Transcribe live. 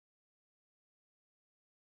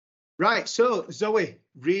Right, so Zoe,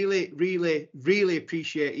 really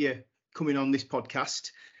appreciate you coming on this podcast.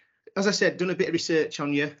 As I said, done a bit of research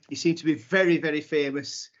on you. You seem to be very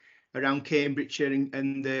famous around Cambridgeshire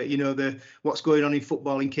and the what's going on in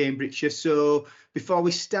football in Cambridgeshire. So before we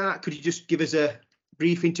start, could you just give us a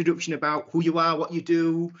brief introduction about who you are, what you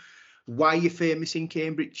do, why you're famous in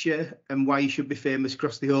Cambridgeshire, and why you should be famous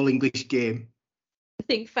across the whole English game? I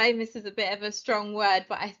think famous is a bit of a strong word,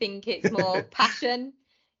 but I think it's more passion.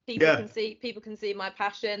 People can see my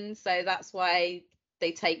passion, so that's why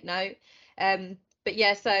they take note. But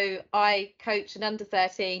yeah, so I coach an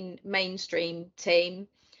under-13 mainstream team.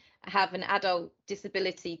 I have an adult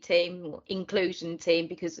disability team, inclusion team,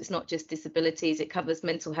 because it's not just disabilities, it covers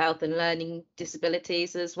mental health and learning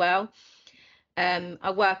disabilities as well.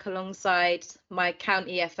 I work alongside my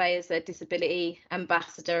county FA as a disability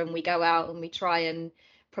ambassador, and we go out and we try and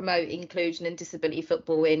promote inclusion and disability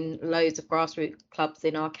football in loads of grassroots clubs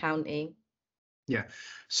in our county. Yeah.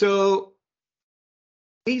 So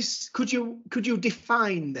could you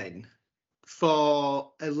define then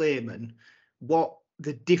for a layman what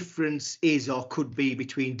the difference is or could be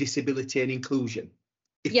between disability and inclusion,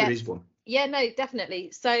 if there is one? Yeah, no,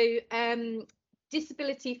 definitely. So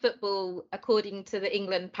disability football, according to the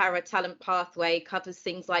England Para Talent Pathway, covers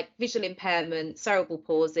things like visual impairment, cerebral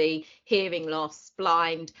palsy, hearing loss,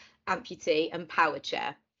 blind, amputee and power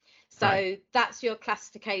chair. So that's your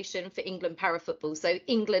classification for England para football. So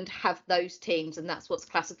England have those teams, and that's what's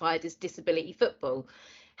classified as disability football.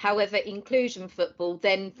 However, inclusion football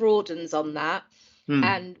then broadens on that.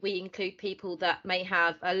 And we include people that may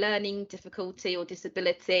have a learning difficulty or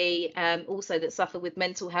disability, also that suffer with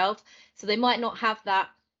mental health. So they might not have that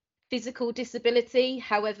physical disability.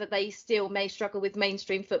 However, they still may struggle with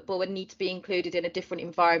mainstream football and need to be included in a different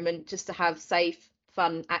environment just to have safe,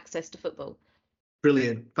 fun access to football.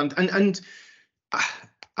 Brilliant. And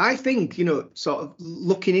I think, sort of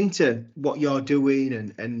looking into what you're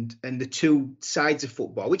doing and the two sides of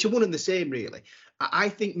football, which are one and the same, really, I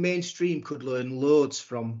think mainstream could learn loads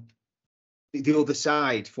from the other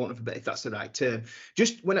side, for want of a better, if that's the right term.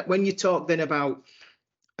 Just when you talk then about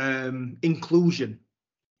inclusion,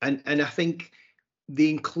 and I think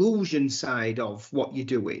the inclusion side of what you're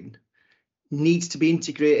doing needs to be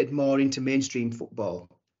integrated more into mainstream football,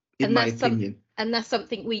 in my opinion. And that's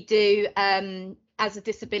something we do as a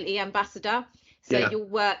disability ambassador. So you'll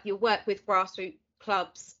work with grassroots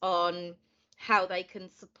clubs on how they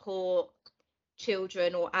can support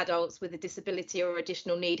children or adults with a disability or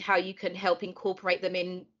additional need, how you can help incorporate them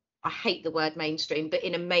in, I hate the word mainstream, but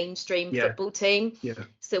in a mainstream football team.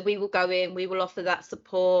 So we will go in, we will offer that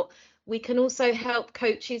support. We can also help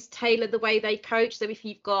coaches tailor the way they coach. So if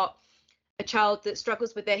you've got a child that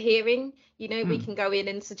struggles with their hearing, we can go in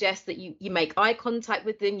and suggest that you make eye contact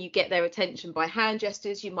with them, you get their attention by hand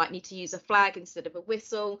gestures, you might need to use a flag instead of a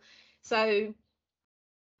whistle. So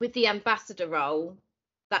with the ambassador role,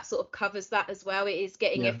 that sort of covers that as well. It is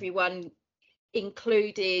getting everyone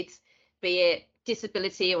included, be it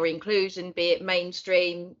disability or inclusion, be it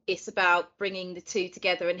mainstream. It's about bringing the two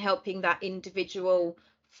together and helping that individual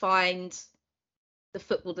find the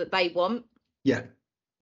football that they want. Yeah.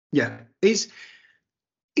 Is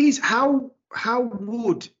how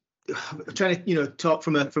would, trying to talk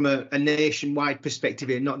from a nationwide perspective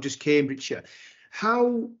here, not just Cambridgeshire,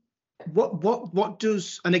 what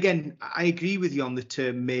does, and again I agree with you on the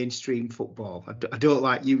term mainstream football. I don't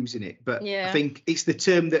like using it, but I think it's the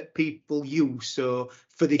term that people use, so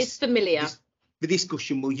for this, it's familiar. The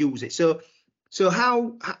discussion we'll use it. So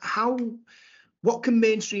what can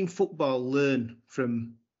mainstream football learn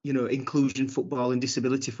from inclusion football and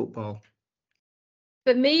disability football?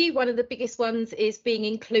 For me, one of the biggest ones is being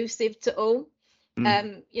inclusive to all.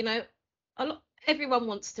 Everyone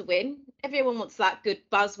wants to win. Everyone wants that good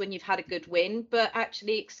buzz when you've had a good win, but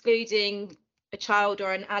actually excluding a child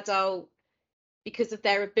or an adult because of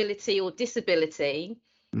their ability or disability,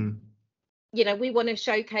 we want to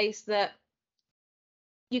showcase that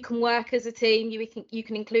you can work as a team, you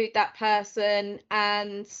can include that person,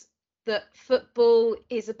 and that football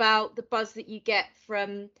is about the buzz that you get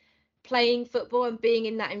from playing football and being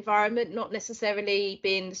in that environment, not necessarily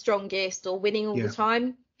being the strongest or winning all the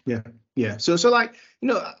time. So like,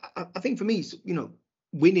 I think for me,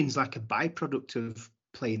 winning's like a byproduct of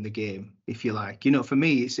playing the game, if you like. For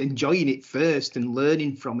me, it's enjoying it first and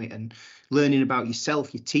learning from it and learning about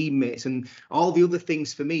yourself, your teammates, and all the other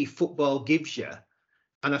things. For me, football gives you,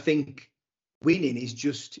 and I think winning is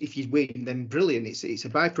just, if you win, then brilliant. It's a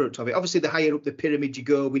byproduct of it. Obviously, the higher up the pyramid you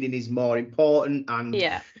go, winning is more important, and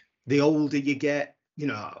the older you get, you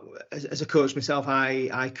know, as a coach myself,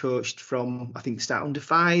 I coached from, I think, start under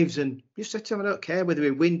fives, and you said to them, I don't care whether we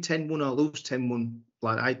win 10-1 or lose 10-1.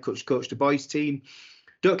 Like I coached the boys team.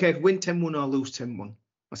 Don't care if we win 10-1 or lose 10-1.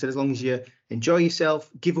 I said, as long as you enjoy yourself,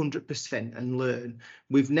 give 100% and learn.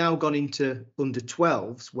 We've now gone into under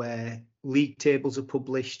 12s where league tables are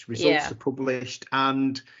published, results are published,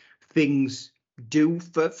 and things do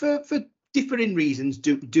for differing reasons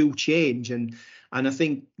do change. And I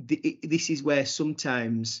think this is where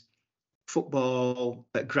sometimes football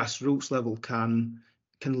at grassroots level can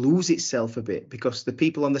lose itself a bit, because the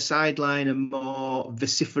people on the sideline are more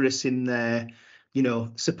vociferous in their, you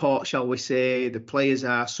know, support, shall we say. The players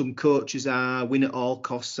are, some coaches are, win at all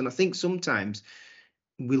costs. And I think sometimes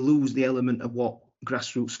we lose the element of what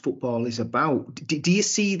grassroots football is about. Do you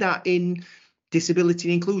see that in disability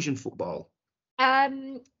and inclusion football?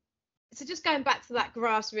 So just going back to that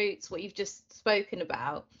grassroots, what you've just spoken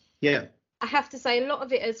about. Yeah. I have to say a lot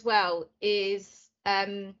of it as well is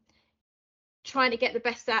trying to get the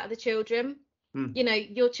best out of the children. You know,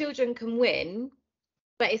 your children can win,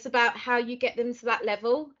 but it's about how you get them to that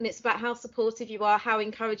level, and it's about how supportive you are, how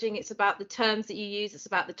encouraging. It's about the terms that you use, it's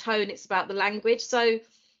about the tone, it's about the language. So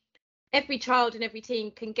every child and every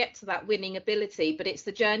team can get to that winning ability, but it's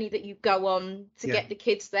the journey that you go on to get the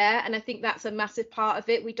kids there. And I think that's a massive part of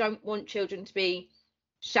it. We don't want children to be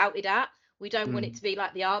shouted at. We don't want it to be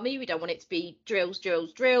like the army. We don't want it to be drills.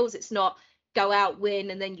 It's not go out,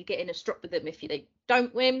 win, and then you get in a strop with them if you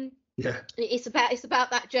don't win. Yeah. It's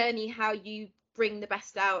about that journey, how you bring the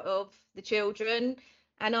best out of the children.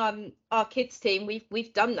 And our kids team,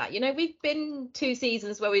 we've done that. You know, we've been 2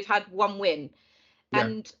 seasons where we've had 1 win. Yeah.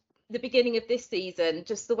 And the beginning of this season,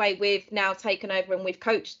 just the way we've now taken over and we've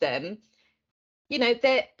coached them, you know,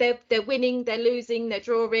 they're winning, they're losing, they're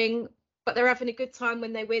drawing, but they're having a good time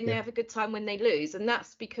when they win. They have a good time when they lose, and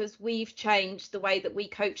that's because we've changed the way that we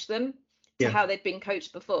coach them to how they'd been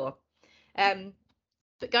coached before.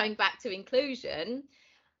 But going back to inclusion,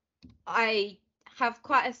 I have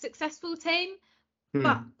quite a successful team,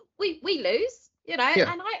 but we lose, you know,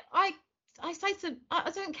 and I say to them, I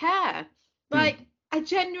don't care. Like, I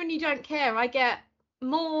genuinely don't care. I get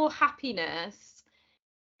more happiness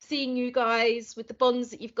seeing you guys with the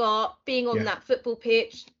bonds that you've got, being on that football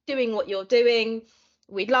pitch, doing what you're doing.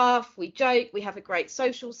 We laugh, we joke, we have a great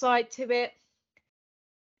social side to it.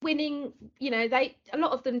 Winning, you know, a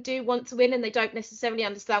lot of them do want to win, and they don't necessarily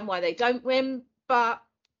understand why they don't win, but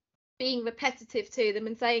being repetitive to them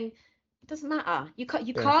and saying, it doesn't matter. You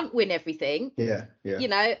can't win everything. You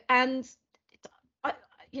know, and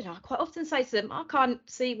I quite often say to them, I can't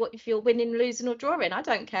see what if you're winning, losing or drawing. I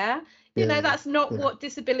don't care. You know, that's not what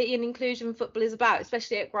disability and inclusion football is about,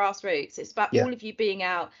 especially at grassroots. It's about all of you being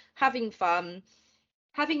out, having fun,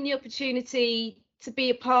 having the opportunity to be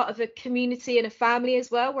a part of a community and a family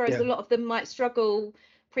as well, whereas a lot of them might struggle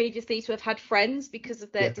previously to have had friends because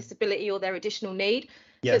of their disability or their additional need.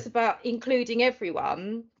 So it's about including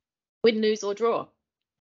everyone, win, lose or draw.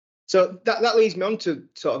 So that leads me on to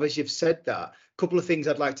sort of, as you've said that, a couple of things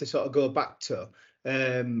I'd like to sort of go back to.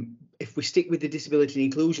 If we stick with the disability and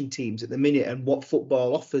inclusion teams at the minute and what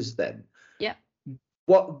football offers them,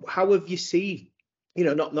 how have you seen, you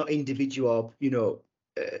know, not individual, you know,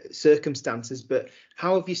 circumstances, but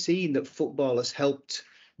how have you seen that football has helped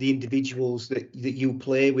the individuals that you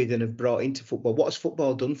play with and have brought into football? What has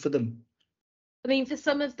football done for them? I mean, for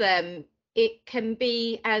some of them, it can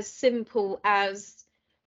be as simple as,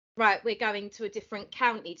 right, we're going to a different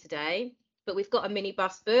county today, but we've got a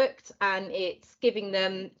minibus booked, and it's giving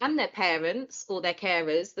them and their parents or their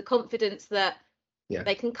carers the confidence that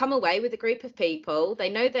they can come away with a group of people. They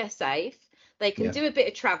know they're safe. They can do a bit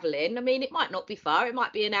of travelling. I mean, it might not be far. It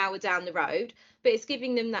might be an hour down the road, but it's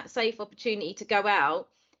giving them that safe opportunity to go out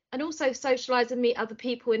and also socialise and meet other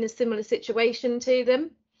people in a similar situation to them.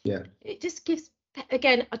 Yeah. It just gives,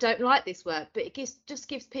 again, I don't like this word, but it just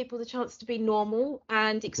gives people the chance to be normal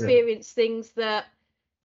and experience things that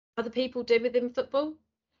other people do within football.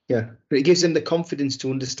 Yeah, but it gives them the confidence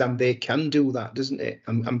to understand they can do that, doesn't it?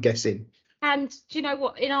 I'm guessing. And do you know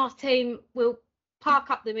what? In our team, we'll park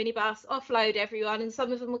up the minibus, offload everyone, and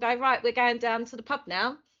some of them will go, right, we're going down to the pub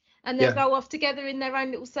now. And they'll go off together in their own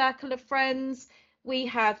little circle of friends. We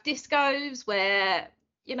have discos where,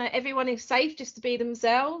 you know, everyone is safe just to be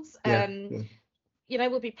themselves. You know,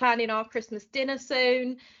 we'll be planning our Christmas dinner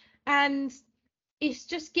soon. And it's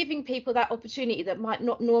just giving people that opportunity that might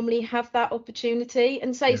not normally have that opportunity,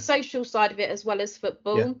 and social side of it as well as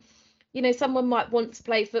football. You know, someone might want to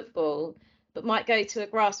play football, but might go to a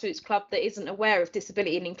grassroots club that isn't aware of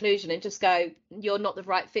disability and inclusion and just go, you're not the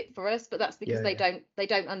right fit for us, but that's because they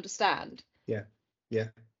don't understand.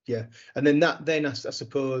 Yeah. And then that I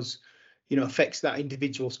suppose, you know, affects that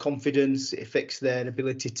individual's confidence. It affects their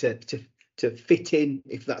ability to fit in,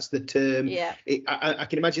 if that's the term. Yeah. I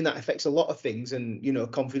can imagine that affects a lot of things, and you know,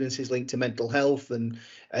 confidence is linked to mental health and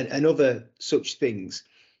other such things.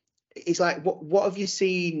 It's like, what have you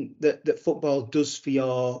seen that football does for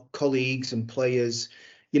your colleagues and players,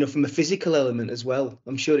 you know, from a physical element as well?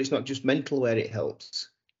 I'm sure it's not just mental where it helps.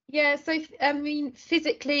 Yeah, so I mean,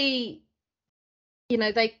 physically, you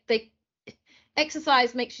know, they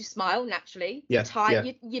exercise makes you smile naturally. Yeah, You're tired,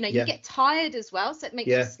 yeah, you know, yeah. you get tired as well, so it makes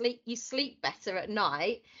Yeah. you sleep better at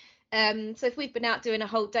night. So if we've been out doing a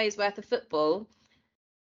whole day's worth of football,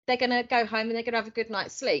 they're gonna go home and they're gonna have a good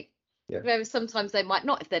night's sleep. Yeah. Whereas sometimes they might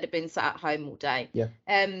not if they'd have been sat at home all day. Yeah.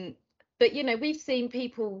 But you know, we've seen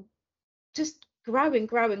people just grow and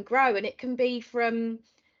grow and grow, and it can be from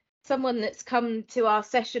someone that's come to our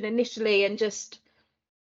session initially and just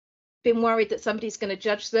been worried that somebody's going to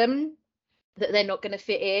judge them, that they're not going to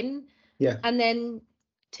fit in. Yeah. And then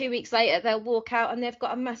 2 weeks later, they'll walk out and they've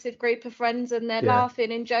got a massive group of friends and they're Yeah.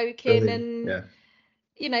 laughing and joking. Brilliant. And, Yeah.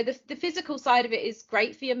 you know, the physical side of it is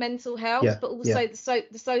great for your mental health, Yeah. but also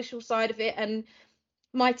the social side of it. And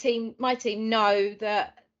my team know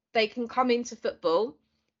that they can come into football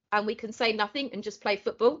and we can say nothing and just play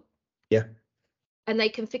football. Yeah. And they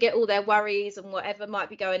can forget all their worries and whatever might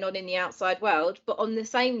be going on in the outside world. But on the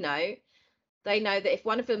same note, they know that if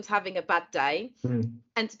one of them's having a bad day,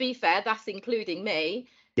 and to be fair, that's including me,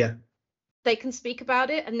 yeah, they can speak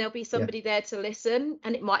about it and there'll be somebody there to listen.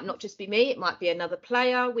 And it might not just be me, it might be another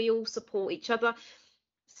player. We all support each other.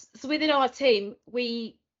 So within our team,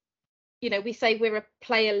 we say we're a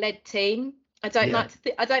player-led team. I don't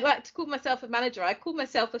like to call myself a manager. I call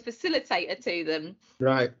myself a facilitator to them.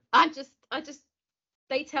 Right. I just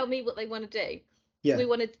they tell me what they want to do. Yeah. We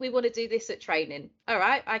want to do this at training. All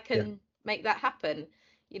right, I can make that happen.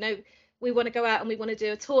 You know, we want to go out and we want to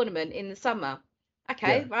do a tournament in the summer.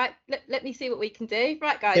 Okay, right. Let me see what we can do.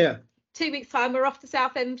 Right, guys. Yeah. 2 weeks time, we're off to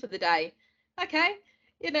Southend for the day. Okay.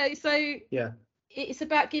 You know, so it's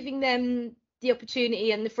about giving them the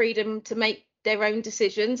opportunity and the freedom to make their own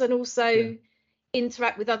decisions, and also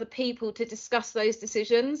interact with other people to discuss those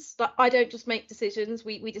decisions. But I don't just make decisions.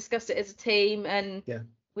 We discuss it as a team, and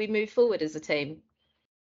we move forward as a team.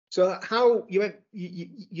 So how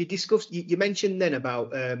you discussed, you mentioned then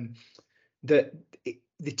about that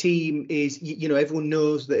the team is, you know, everyone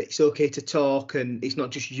knows that it's okay to talk, and it's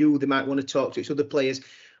not just you, they might want to talk to, it's other players.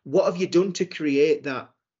 What have you done to create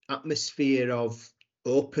that atmosphere of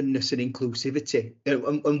openness and inclusivity?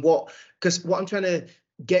 And what, because what I'm trying to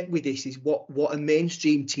get with this is what a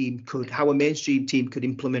mainstream team could, how a mainstream team could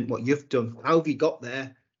implement what you've done. How have you got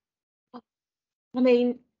there? I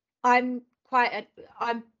mean, I'm quite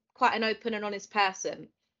an open and honest person,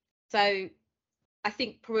 so I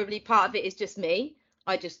think probably part of it is just me.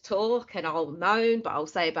 I just talk and I'll moan, but I'll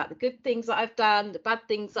say about the good things that I've done, the bad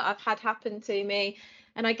things that I've had happen to me,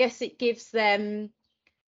 and I guess it gives them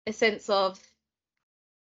a sense of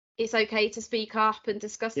it's okay to speak up and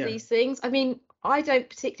discuss these things. I mean, I don't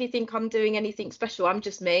particularly think I'm doing anything special. I'm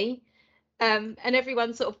just me, and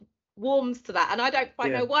everyone sort of warms to that, and I don't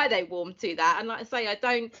quite know why they warm to that. And like I say, I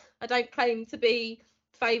don't claim to be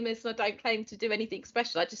famous, and I don't claim to do anything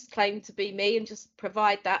special. I just claim to be me and just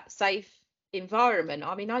provide that safe environment.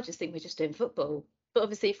 I mean, I just think we're just doing football, but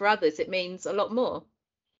obviously for others it means a lot more.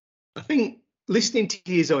 I think listening to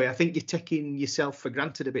you, Zoe, I think you're taking yourself for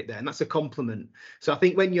granted a bit there, and that's a compliment. So I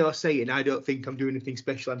think when you're saying, I don't think I'm doing anything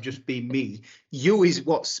special, I'm just being me, you is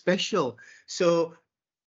what's special. So,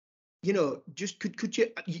 you know, just could you,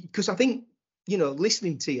 because I think, you know,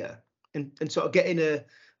 listening to you and sort of getting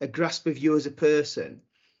a grasp of you as a person,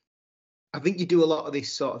 I think you do a lot of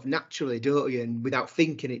this sort of naturally, don't you? And without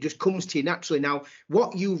thinking, it just comes to you naturally. Now,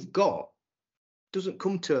 what you've got doesn't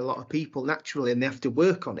come to a lot of people naturally, and they have to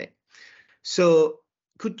work on it. So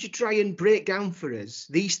could you try and break down for us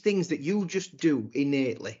these things that you just do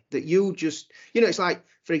innately, that you just, you know, it's like,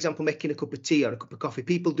 for example, making a cup of tea or a cup of coffee.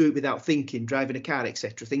 People do it without thinking, driving a car,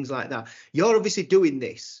 etc., things like that. You're obviously doing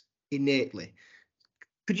this innately.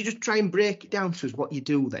 Could you just try and break it down to us what you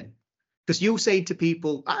do then? Because you say to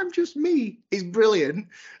people, I'm just me, is brilliant,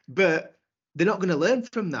 but they're not going to learn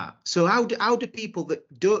from that. So how do people that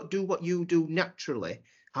don't do what you do naturally,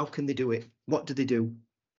 how can they do it? What do they do?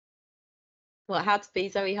 Well, how to be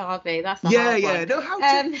Zoe Harvey, that's a hard one.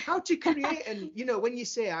 No, how to create, and you know, when you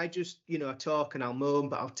say I just, you know, I talk and I'll moan,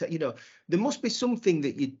 but I'll tell you know, there must be something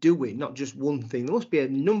that you're doing, not just one thing. There must be a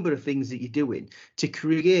number of things that you're doing to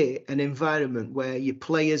create an environment where your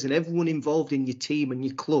players and everyone involved in your team and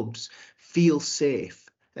your clubs feel safe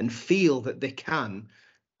and feel that they can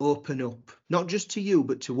open up, not just to you,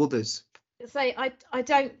 but to others? Say, I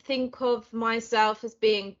don't think of myself as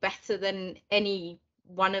being better than any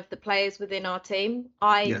one of the players within our team.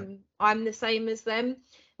 I'm the same as them.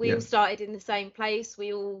 We all started in the same place.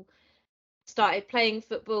 We all started playing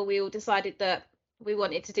football. We all decided that we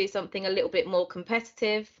wanted to do something a little bit more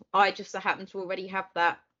competitive. I just so happen to already have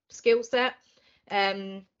that skill set.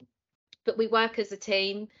 But we work as a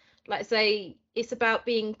team. Like I say, it's about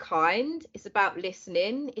being kind. It's about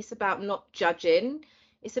listening. It's about not judging.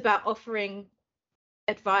 It's about offering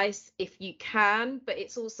advice if you can, but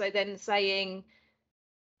it's also then saying,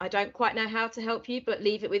 I don't quite know how to help you, but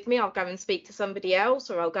leave it with me. I'll go and speak to somebody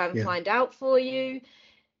else, or I'll go and find out for you.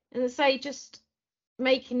 And I say, just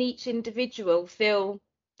making each individual feel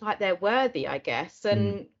like they're worthy, I guess.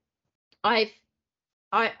 And I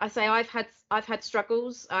say I've had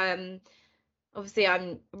struggles. Obviously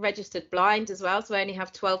I'm registered blind as well, so I only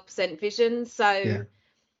have 12% vision. So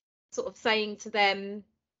sort of saying to them,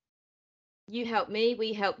 you help me,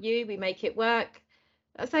 we help you, we make it work.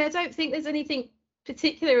 I say I don't think there's anything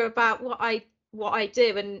particular about what I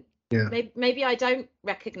do, and maybe I don't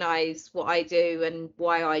recognize what I do and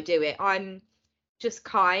why I do it. I'm just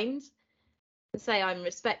kind. I say I'm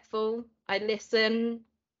respectful, I listen,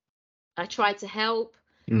 I try to help.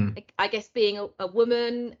 I guess being a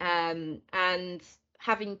woman and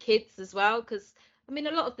having kids as well, because I mean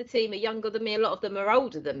a lot of the team are younger than me, a lot of them are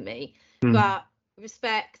older than me, but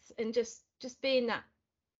respect and just being that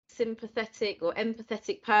sympathetic or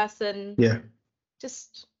empathetic person.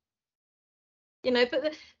 Just, you know,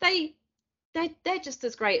 but they're just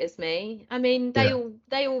as great as me. I mean,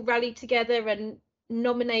 they all rallied together and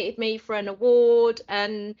nominated me for an award,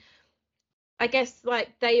 and I guess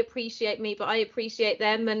like they appreciate me, but I appreciate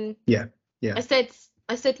them. And I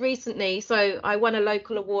said recently, so I won a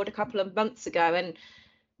local award a couple of months ago, and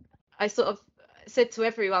I sort of said to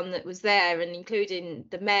everyone that was there, and including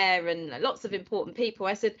the mayor and lots of important people,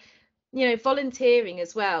 I said, you know, volunteering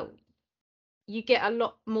as well, you get a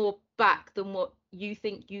lot more back than what you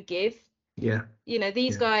think you give. You know,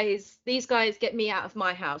 these guys get me out of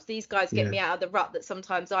my house. These guys get me out of the rut that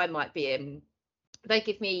sometimes I might be in. They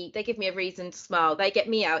give me a reason to smile. They get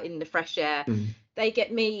me out in the fresh air. They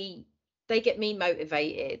get me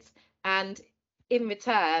motivated, and in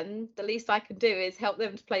return, the least I can do is help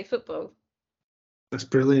them to play football. That's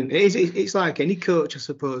brilliant. It's like any coach, I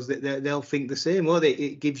suppose, that they'll think the same. Or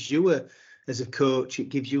it gives you as a coach, it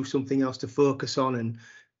gives you something else to focus on, and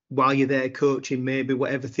while you're there coaching, maybe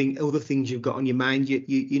other things you've got on your mind,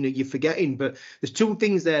 you're forgetting. But there's two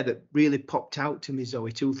things there that really popped out to me,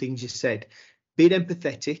 Zoe. Two things you said: being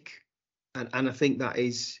empathetic, and I think that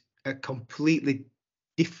is a completely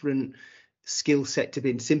different skill set to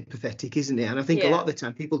being sympathetic, isn't it? And I think a lot of the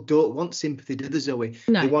time people don't want sympathy, do they, Zoe?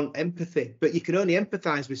 No. They want empathy, but you can only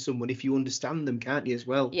empathize with someone if you understand them, can't you, as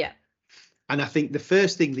well? And I think the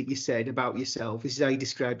first thing that you said about yourself, this is how you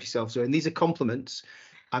described yourself, Zoe, and these are compliments: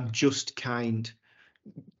 I'm just kind.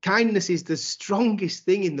 Kindness is the strongest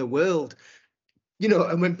thing in the world. You know,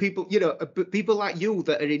 and when people like you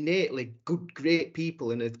that are innately good, great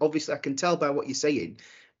people, and obviously I can tell by what you're saying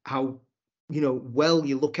how, you know, well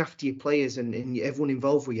you look after your players and everyone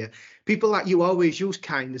involved with you. People like you always use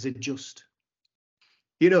kind as a just.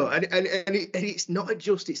 You know, and it's not a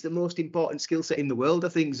just, it's the most important skill set in the world, I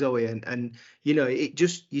think, Zoe. And you know, you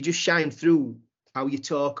just shine through how you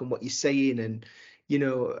talk and what you're saying, and you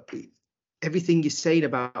know, everything you're saying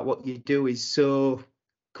about what you do is so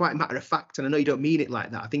quite matter of fact, and I know you don't mean it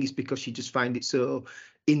like that. I think it's because you just find it so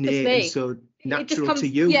innate and so natural to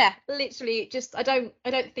you. Yeah, literally, just I don't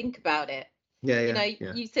think about it.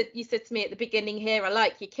 You said to me at the beginning here, I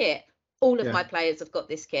like your kit. All of my players have got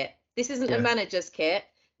this kit. This isn't a manager's kit.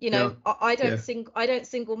 You know, I don't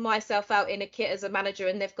single myself out in a kit as a manager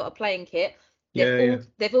and they've got a playing kit.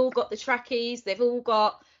 They've all got the trackies, they've all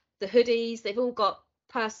got the hoodies, they've all got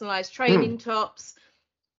personalized training tops,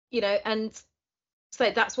 you know, and so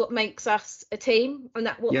that's what makes us a team, and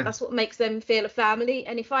that's what makes them feel a family.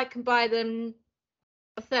 And if I can buy them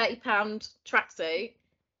a £30 tracksuit,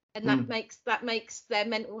 and that makes their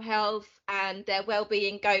mental health and their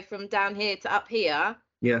well-being go from down here to up here,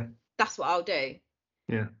 that's what I'll do.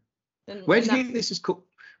 Where do you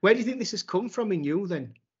think this has come from in you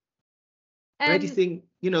then? Where do you think,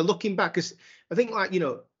 you know, looking back, because I think, like, you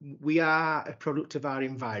know, we are a product of our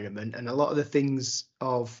environment, and a lot of the things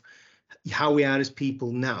of how we are as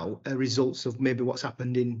people now are results of maybe what's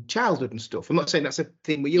happened in childhood and stuff. I'm not saying that's a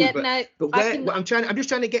thing with you, but I'm just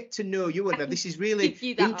trying to get to know you, and this is really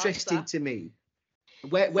interesting to me.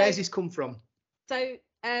 Where's this come from? So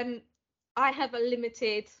I have a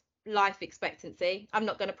limited life expectancy. I'm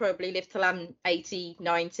not going to probably live till I'm 80,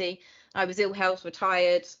 90. I was ill health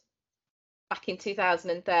retired back in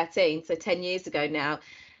 2013, so 10 years ago now.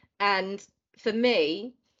 And for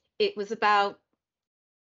me, it was about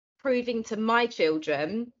proving to my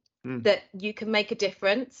children that you can make a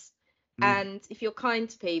difference. And if you're kind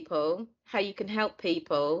to people, how you can help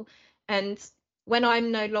people. And when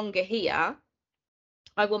I'm no longer here,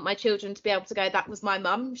 I want my children to be able to go, that was my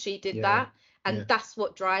mum, she did that. And that's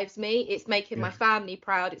what drives me. It's making my family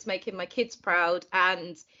proud. It's making my kids proud.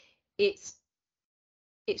 And it's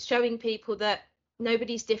showing people that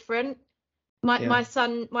nobody's different. My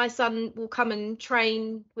son will come and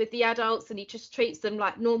train with the adults, and he just treats them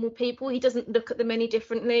like normal people. He doesn't look at them any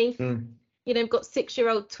differently. You know, I've got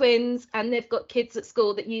 6-year-old twins, and they've got kids at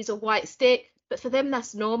school that use a white stick, but for them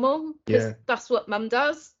that's normal, because that's what mum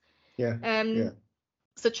does.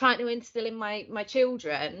 So trying to instill in my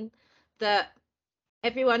children that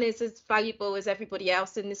everyone is as valuable as everybody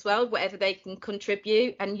else in this world, whatever they can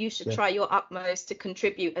contribute, and you should try your utmost to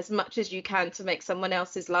contribute as much as you can to make someone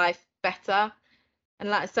else's life better. And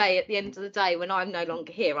like I say, at the end of the day, when I'm no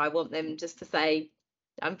longer here, I want them just to say,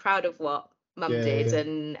 I'm proud of what mum did,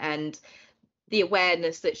 and the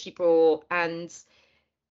awareness that she brought, and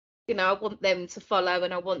you know, I want them to follow,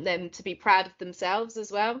 and I want them to be proud of themselves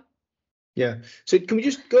as well. Yeah. So can we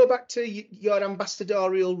just go back to your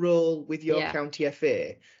ambassadorial role with your county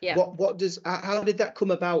FA? Yeah. How did that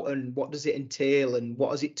come about, and what does it entail, and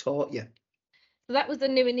what has it taught you? So that was a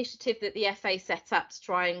new initiative that the FA set up to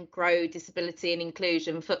try and grow disability and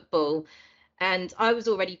inclusion football. And I was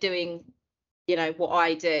already doing, you know, what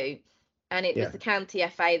I do. And it was the county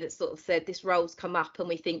FA that sort of said, this role's come up and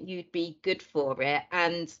we think you'd be good for it.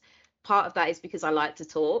 And part of that is because I like to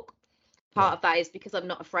talk. Part of that is because I'm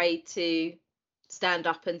not afraid to stand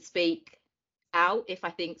up and speak out if I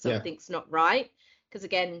think something's not right. Because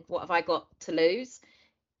again, what have I got to lose?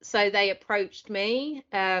 So they approached me,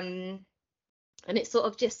 and it sort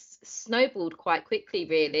of just snowballed quite quickly,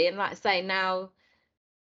 really. And like I say, now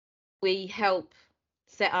we help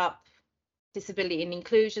set up disability and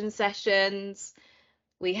inclusion sessions.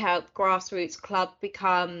 We help grassroots club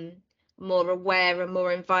become more aware and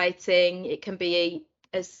more inviting. It can be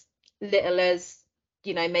as little as,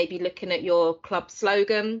 you know, maybe looking at your club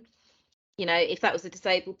slogan. You know, if that was a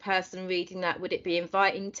disabled person reading that, would it be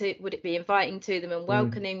inviting to them and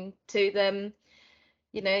welcoming to them?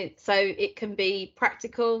 You know, so it can be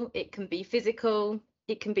practical, it can be physical,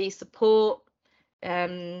 it can be support.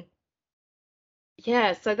 So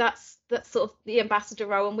that's sort of the ambassador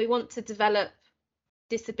role, and we want to develop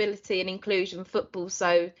disability and inclusion football.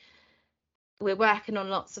 So we're working on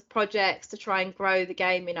lots of projects to try and grow the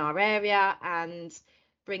game in our area and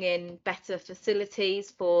bring in better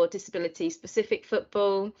facilities for disability specific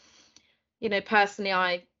football. You know, personally,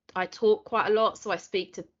 I talk quite a lot, so I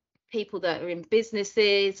speak to people that are in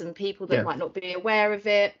businesses and people that might not be aware of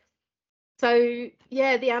it. So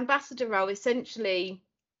the ambassador role essentially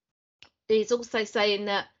is also saying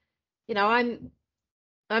that, you know, I'm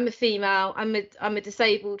a female, I'm a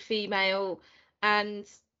disabled female, and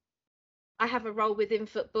I have a role within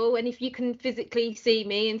football. And if you can physically see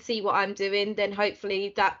me and see what I'm doing, then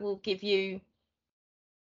hopefully that will give you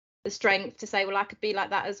the strength to say, well, I could be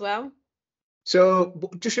like that as well.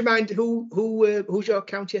 So just remind who's your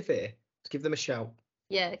county FA? Let's give them a shout.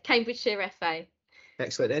 Yeah, Cambridgeshire FA.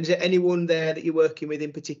 Excellent. And is there anyone there that you're working with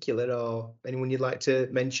in particular, or anyone you'd like to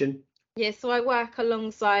mention? Yeah, so I work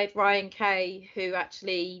alongside Ryan Kay, who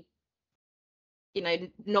actually, you know,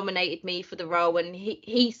 nominated me for the role, and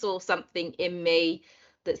he saw something in me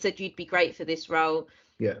that said you'd be great for this role.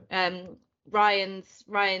 Ryan's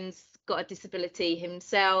got a disability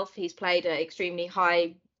himself. He's played at extremely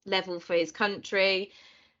high level for his country.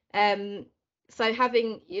 So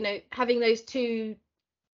having those two,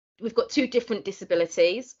 we've got two different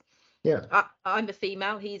disabilities. I'm a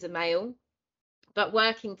female, he's a male, but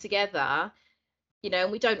working together, you know,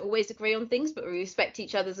 and we don't always agree on things, but we respect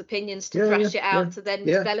each other's opinions to thrash it out to then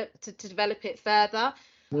develop it further.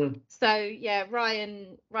 So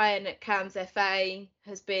Ryan at CAMS FA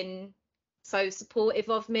has been so supportive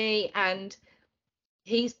of me, and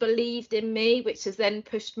he's believed in me, which has then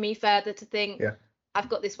pushed me further to think I've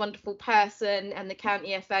got this wonderful person and the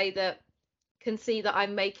county FA that can see that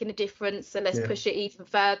I'm making a difference, so let's push it even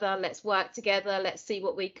further, let's work together, let's see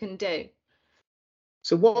what we can do.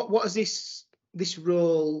 So what has this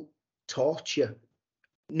role taught you?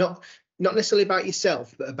 Not necessarily about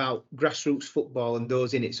yourself, but about grassroots football and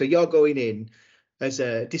those in it. So you're going in as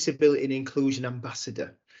a disability and inclusion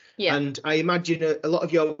ambassador. And I imagine a lot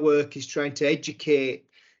of your work is trying to educate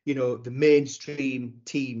you know, the mainstream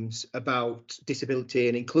teams about disability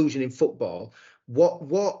and inclusion in football.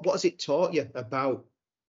 What has it taught you about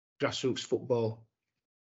grassroots football?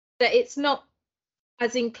 That it's not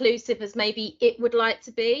as inclusive as maybe it would like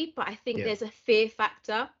to be, but I think there's a fear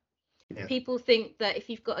factor. People think that if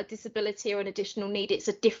you've got a disability or an additional need, it's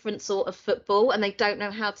a different sort of football, and they don't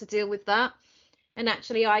know how to deal with that. And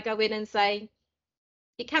actually, I go in and say,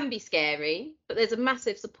 it can be scary, but there's a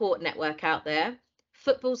massive support network out there.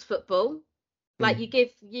 Football's football. Like you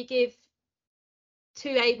give 2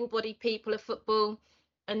 able-bodied people a football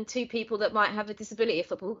and 2 people that might have a disability a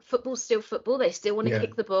football. Football's still football. They still want to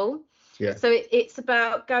kick the ball. Yeah. So it's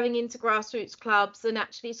about going into grassroots clubs and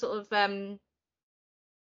actually sort of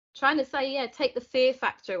trying to say, take the fear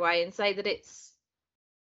factor away and say that it's,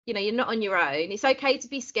 you know, you're not on your own. It's okay to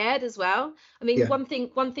be scared as well. I mean, one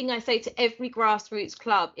thing I say to every grassroots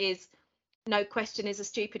club is, no question is a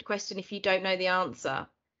stupid question if you don't know the answer.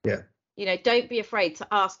 Yeah. You know, don't be afraid to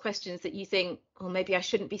ask questions that you think, oh, maybe I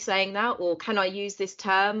shouldn't be saying that, or can I use this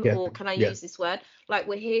term, or can I use this word? Like,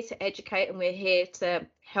 we're here to educate and we're here to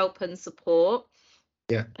help and support.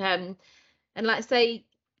 Yeah. And like I say,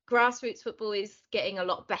 grassroots football is getting a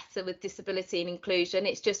lot better with disability and inclusion.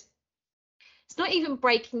 It's not even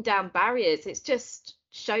breaking down barriers. It's just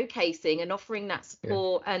showcasing and offering that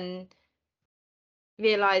support and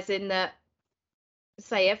realizing that,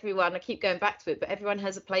 say, everyone, I keep going back to it, but everyone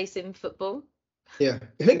has a place in football. Yeah,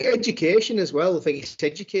 I think education as well. I think it's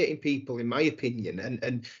educating people, in my opinion,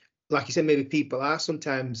 and like you said, maybe people are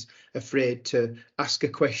sometimes afraid to ask a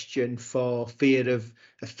question for fear of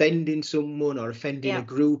offending someone or offending a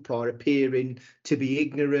group or appearing to be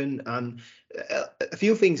ignorant. And a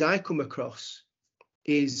few things I come across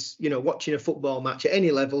is, you know, watching a football match at any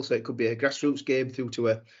level, so it could be a grassroots game through to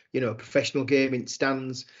a, you know, a professional game in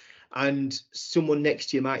stands, and someone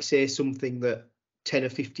next to you might say something that 10 or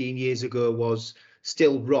 15 years ago was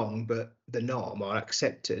still wrong, but the norm or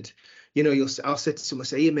accepted. You know, I'll say to someone,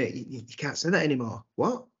 say, hey, mate, you can't say that anymore.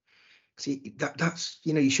 What? See, that's,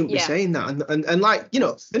 you know, you shouldn't be saying that. And like, you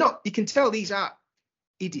know, they're not, you can tell these are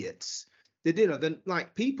idiots. They're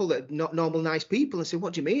like people that are not normal, nice people, and say,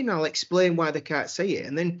 what do you mean? I'll explain why they can't say it.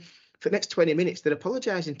 And then for the next 20 minutes, they're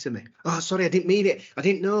apologising to me. Oh, sorry, I didn't mean it. I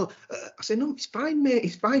didn't know. I said, no, it's fine, mate.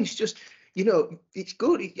 It's fine. It's just, you know, it's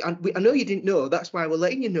good. I know you didn't know. That's why we're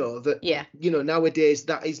letting you know that, you know, nowadays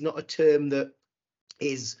that is not a term that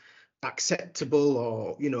is acceptable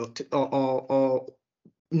or, you know, or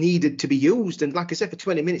needed to be used. And like I said, for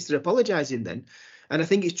 20 minutes, they're apologising then. And I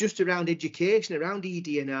think it's just around education, around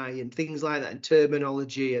ED&I and things like that, and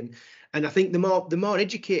terminology. And I think the more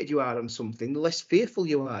educated you are on something, the less fearful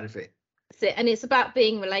you are of it. That's it. And it's about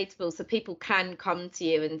being relatable, so people can come to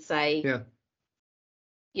you and say,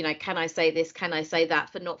 you know, can I say this? Can I say that?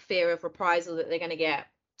 For not fear of reprisal that they're going to get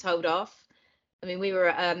told off. I mean, we were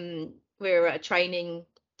at a training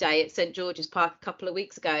day at St George's Park a couple of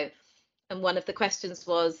weeks ago, and one of the questions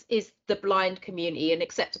was, is the blind community an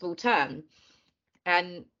acceptable term?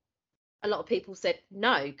 And a lot of people said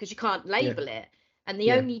no, because you can't label it. And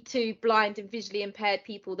the only 2 blind and visually impaired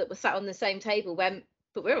people that were sat on the same table went,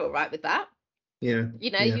 but we're all right with that. Yeah.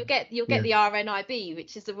 You know, you'll get the RNIB,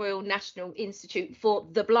 which is the Royal National Institute for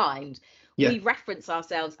the Blind. We reference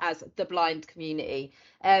ourselves as the blind community.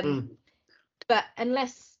 But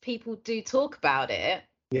unless people do talk about it,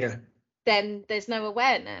 then there's no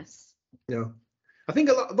awareness. No. I think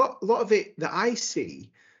a lot of it that I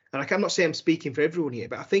see, and I'm not saying I'm speaking for everyone here,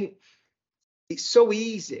 but I think it's so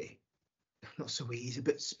easy, not so easy,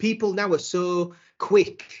 but people now are so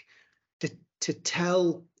quick to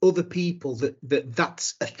tell other people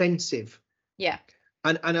that's offensive. Yeah.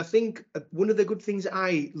 And I think one of the good things that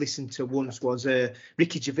I listened to once was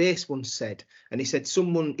Ricky Gervais once said, and he said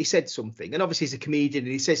something, and obviously he's a comedian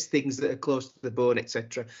and he says things that are close to the bone,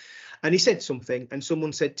 etc. And he said something, and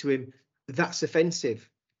someone said to him, that's offensive.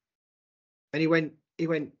 And he went,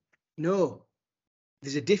 no,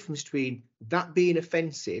 there's a difference between that being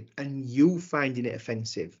offensive and you finding it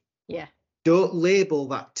offensive. Yeah. Don't label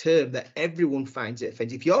that term that everyone finds it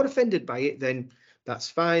offensive. If you're offended by it, then that's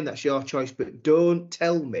fine. That's your choice. But don't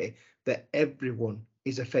tell me that everyone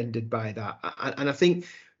is offended by that. And I think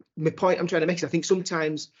my point I'm trying to make is I think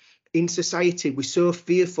sometimes in society, we're so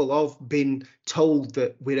fearful of being told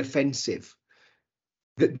that we're offensive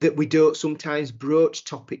that we don't sometimes broach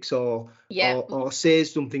topics or say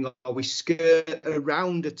something, or we skirt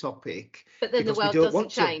around a topic. But then the world doesn't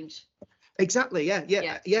change. Exactly.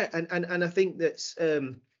 Yeah. And I think that's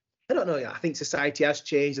I don't know. I think society has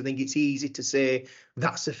changed. I think it's easy to say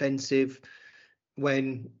that's offensive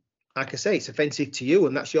when, like I say, it's offensive to you,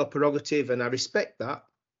 and that's your prerogative, and I respect that.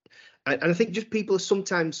 And I think just people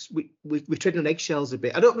sometimes we tread on eggshells a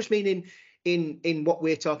bit. I don't just mean in what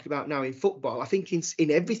we're talking about now in football. I think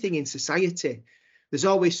in everything in society, there's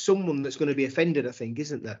always someone that's going to be offended, I think,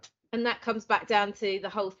 isn't there? And that comes back down to the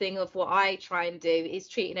whole thing of what I try and do is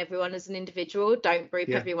treating everyone as an individual. Don't group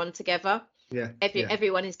everyone together.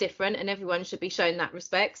 Everyone is different, and everyone should be shown that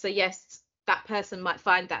respect. So yes, that person might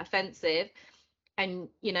find that offensive, and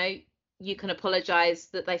you can apologize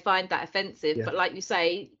that they find that offensive, but like you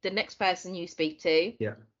say, the next person you speak to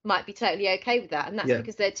might be totally okay with that, and that's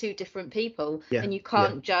because they're two different people, and you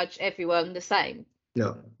can't judge everyone the same.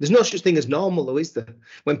 No, there's no such thing as normal, though, is there?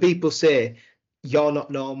 When people say you're not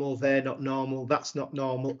normal, they're not normal, that's not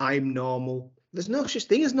normal, I'm normal, there's no such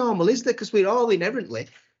thing as normal, is there? Because we're all inherently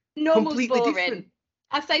completely boring. Different.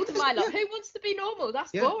 I say to my lot, who wants to be normal?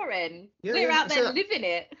 That's boring. We're out there living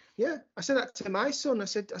it. Yeah, I said that to my son. I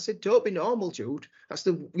said, don't be normal, Jude. That's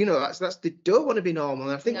that's they don't want to be normal.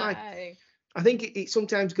 And I think I think it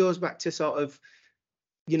sometimes goes back to sort of,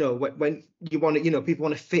 when you want to, people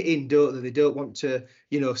want to fit in, don't they? They don't want to,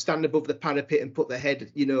 stand above the parapet and put their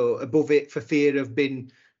head, above it for fear of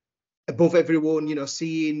being above everyone,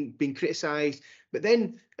 being criticised. But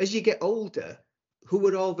then as you get older, who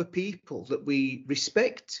are all the people that we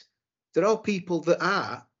respect? They're all people that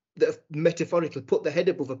have metaphorically put their head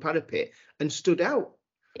above a parapet and stood out.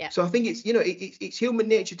 Yeah. So I think it's, it's human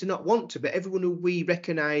nature to not want to, but everyone who we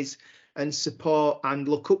recognise and support and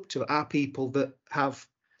look up to are people that have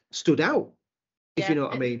stood out, if you know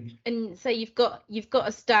what I mean. And so you've got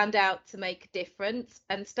to stand out to make a difference,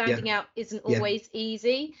 and standing out isn't always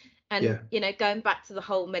easy. And going back to the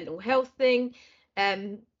whole mental health thing,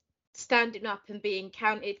 standing up and being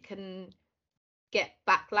counted can get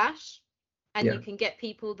backlash, and you can get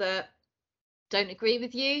people that don't agree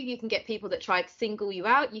with you. You can get people that try to single you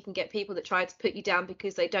out. You can get people that try to put you down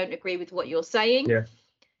because they don't agree with what you're saying.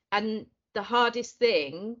 And the hardest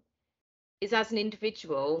thing is, as an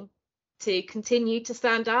individual, to continue to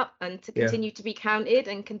stand up and to continue to be counted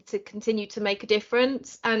and to continue to make a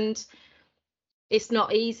difference. And it's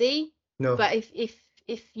not easy. No. But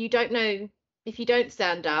if you don't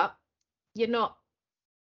stand up, you're not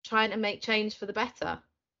trying to make change for the better.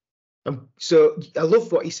 So I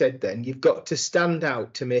love what you said then. You've got to stand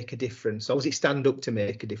out to make a difference. Or was it stand up to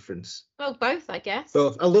make a difference? Well, both, I guess.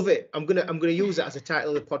 Both. I love it. I'm gonna use that as a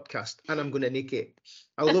title of the podcast, and I'm gonna nick it.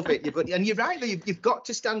 I love it. And you're right, you've got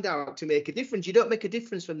to stand out to make a difference. You don't make a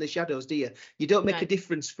difference from the shadows, do you? You don't make a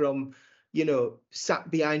difference from, sat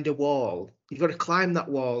behind a wall. You've got to climb that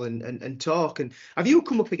wall and talk. And have you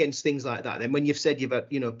come up against things like that then, when you've said you've had,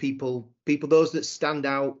 people those that stand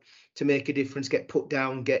out to make a difference get put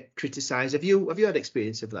down, get criticised? Have you had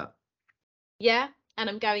experience of that? Yeah, and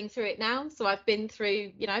I'm going through it now. So I've been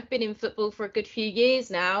through, I've been in football for a good few years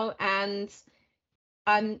now, and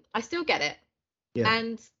I still get it. Yeah.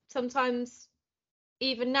 And sometimes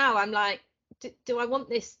even now I'm like, do I want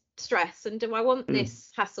this stress, and do I want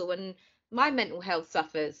this hassle? And my mental health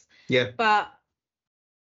suffers. Yeah. But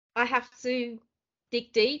I have to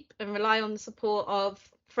dig deep and rely on the support of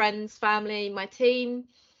friends, family, my team,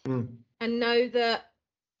 and know that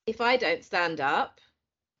if I don't stand up,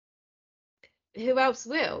 who else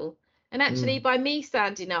will? And actually, by me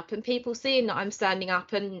standing up and people seeing that I'm standing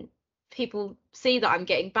up and people see that I'm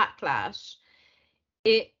getting backlash,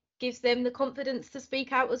 it gives them the confidence to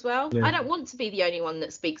speak out as well. Yeah. I don't want to be the only one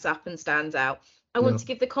that speaks up and stands out. I want to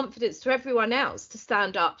give the confidence to everyone else to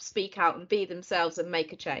stand up, speak out, and be themselves and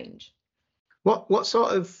make a change. What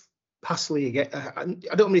sort of hassle you get? I don't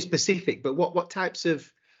want to be specific, but what types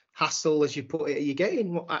of hassle, as you put it, are you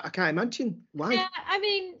getting? I can't imagine. Why? Yeah, I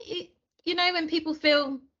mean, when people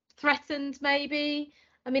feel threatened, maybe.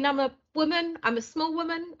 I mean, I'm a woman. I'm a small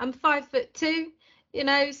woman. I'm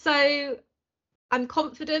 5'2". So I'm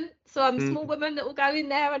confident. So I'm a small woman that will go in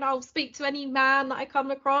there and I'll speak to any man that I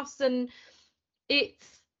come across. And it's,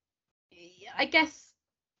 I guess,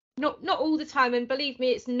 not all the time. And believe me,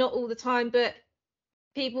 it's not all the time, but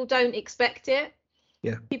people don't expect it.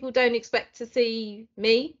 Yeah. People don't expect to see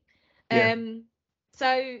me. Yeah. So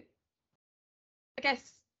I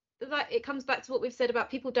guess that it comes back to what we've said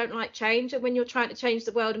about people don't like change. And when you're trying to change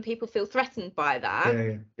the world and people feel threatened by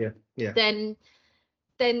that, then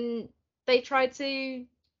they try to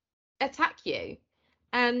attack you.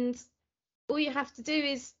 And all you have to do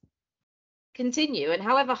is continue. And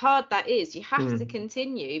however hard that is, you have to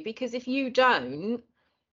continue, because if you don't,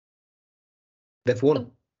 they've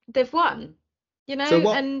won. So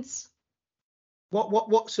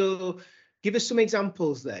so give us some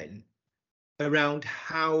examples then around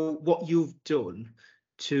what you've done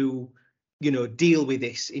to deal with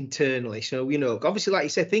this internally. So obviously, like you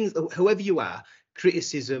said, things, whoever you are,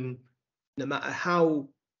 criticism, no matter how,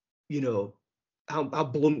 you know, how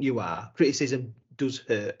blunt you are, criticism does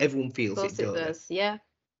hurt. Everyone feels it, Of course it don't does, yeah.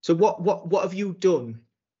 So what have you done,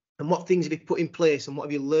 and what things have you put in place, and what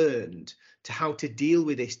have you learned to how to deal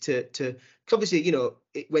with this? Cause obviously, you know,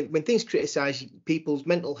 when things criticise, people's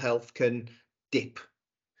mental health can dip.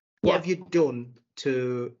 What have you done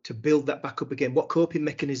to build that back up again? What coping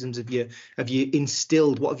mechanisms have you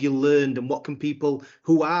instilled? What have you learned? And what can people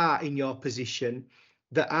who are in your position,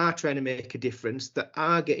 that are trying to make a difference, that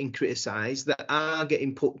are getting criticised, that are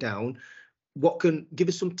getting put down, what can give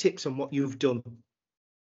us some tips on what you've done,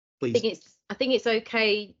 please? I think it's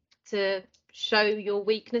okay to show your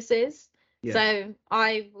weaknesses. Yeah. So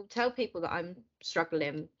I will tell people that I'm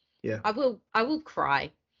struggling. Yeah. I will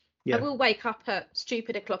cry. Yeah. I will wake up at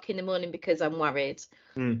stupid o'clock in the morning because I'm worried.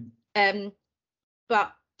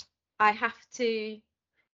 But I have to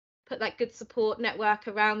put that good support network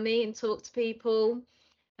around me and talk to people,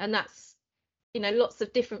 and that's, you know, lots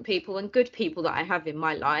of different people and good people that I have in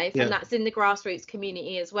my life, and that's in the grassroots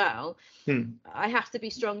community as well. I have to be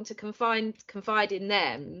strong to confide in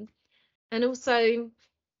them, and also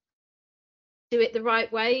do it the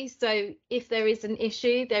right way. So if there is an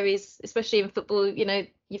issue, there is, especially in football, you know,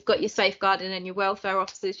 you've got your safeguarding and your welfare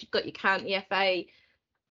officers, you've got your county FA.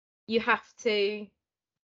 You have to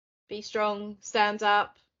be strong, stand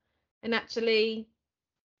up, and actually,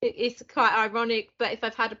 it's quite ironic, but if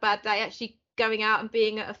I've had a bad day, actually going out and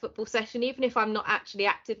being at a football session, even if I'm not actually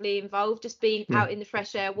actively involved, just being out in the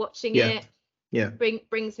fresh air, watching it,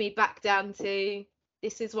 brings me back down to,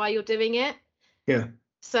 this is why you're doing it.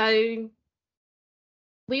 So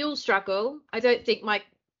we all struggle. I don't think I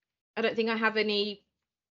have any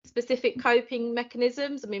specific coping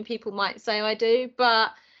mechanisms. I mean, people might say I do,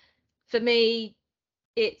 but for me,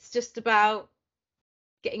 it's just about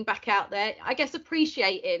getting back out there. I guess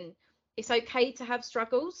appreciating it's okay to have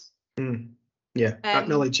struggles.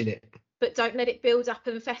 Acknowledging it. But don't let it build up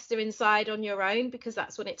and fester inside on your own, because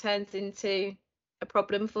that's when it turns into a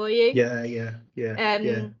problem for you.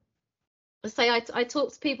 Say I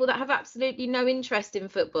talk to people that have absolutely no interest in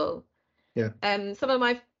football. Some of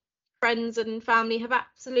my friends and family have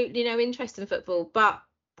absolutely no interest in football, but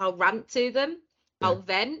I'll rant to them. I'll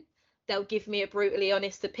vent. They'll give me a brutally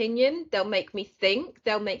honest opinion. They'll make me think.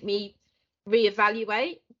 They'll make me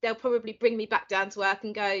reevaluate. They'll probably bring me back down to earth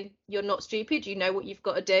and go, you're not stupid, you know what you've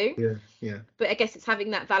got to do. But I guess it's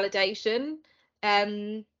having that validation.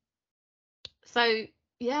 So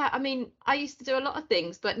yeah, I mean, I used to do a lot of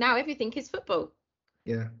things, but now everything is football.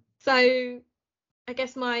 So I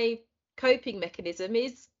guess my coping mechanism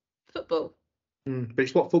is football. But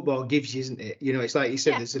it's what football gives you, isn't it? You know, it's like you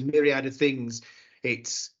said, there's a myriad of things.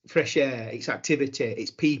 It's fresh air, it's activity,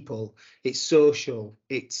 it's people, it's social,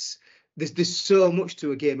 there's so much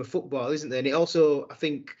to a game of football, isn't there? And it also, I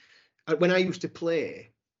think, when I used to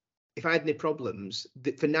play, if I had any problems,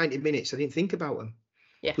 for 90 minutes I didn't think about them.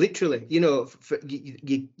 Literally, you know,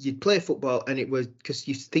 you'd play football and it was because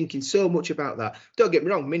you're thinking so much about that. Don't get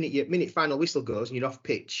me wrong, minute final whistle goes and you're off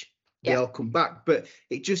pitch, they all come back, but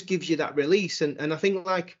it just gives you that release. And I think,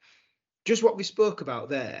 like, just what we spoke about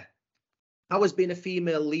there, how has being a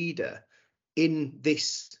female leader in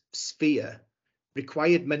this sphere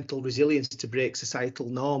required mental resilience to break societal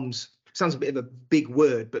norms? Sounds a bit of a big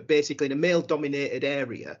word, but basically in a male dominated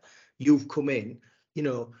area, you've come in, you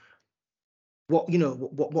know,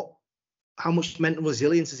 how much mental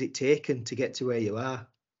resilience has it taken to get to where you are?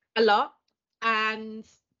 A lot. And,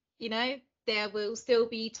 you know, there will still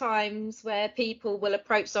be times where people will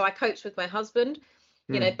approach. So I coach with my husband,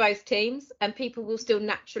 you know, both teams, and people will still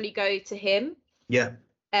naturally go to him.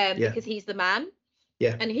 Because he's the man.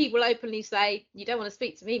 And he will openly say, you don't want to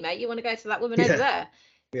speak to me, mate. You want to go to that woman over there.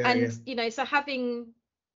 You know, so having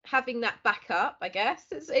that backup, I guess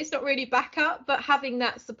it's not really backup, but having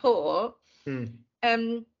that support. You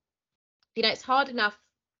know, it's hard enough.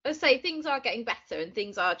 Let's say things are getting better and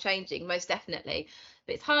things are changing, most definitely.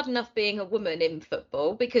 But it's hard enough being a woman in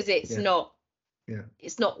football, because it's not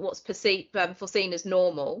what's foreseen as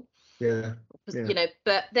normal. You know,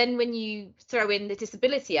 but then when you throw in the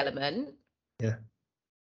disability element,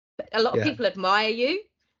 a lot of people admire you.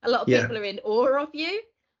 A lot of people are in awe of you.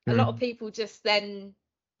 A lot of people just then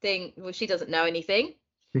think, well, she doesn't know anything.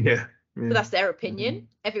 But that's their opinion.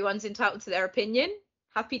 Everyone's entitled to their opinion.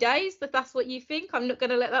 Happy days. If that's what you think, I'm not going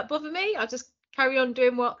to let that bother me. I'll just carry on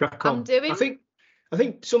doing what I'm doing. I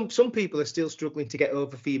think some people are still struggling to get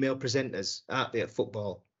over female presenters, aren't they, at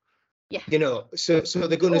football? You know, so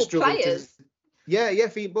they're going to struggle. Players.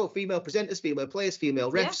 Both female presenters, female players,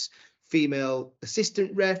 female refs, female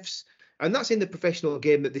assistant refs, and that's in the professional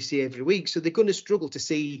game that they see every week. So they're going to struggle to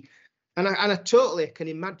see And I totally can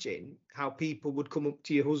imagine how people would come up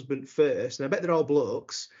to your husband first, and I bet they're all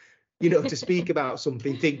blokes, you know, to speak about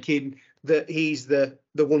something, thinking that he's the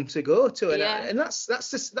one to go to. And Yeah. and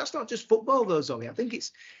that's not just football though, Zoe. I think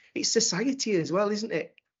it's society as well, isn't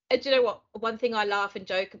it? And do you know what? One thing I laugh and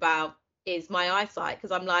joke about is my eyesight,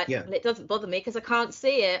 because I'm like, well, it doesn't bother me because I can't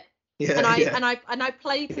see it. Yeah, and I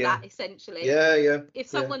play to that essentially. Yeah. If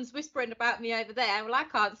someone's whispering about me over there, well, I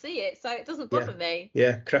can't see it, so it doesn't bother me.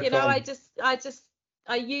 Yeah, crack on.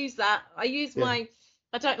 I use that. I use my,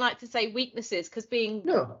 I don't like to say weaknesses, because being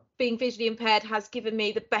visually impaired has given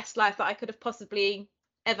me the best life that I could have possibly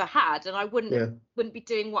ever had, and I wouldn't be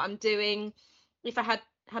doing what I'm doing if I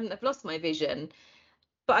hadn't have lost my vision.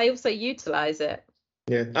 But I also utilize it.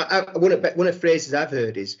 Yeah, one of the phrases I've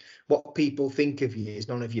heard is, what people think of you is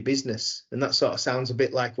none of your business, and that sort of sounds a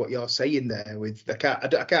bit like what you're saying there. With I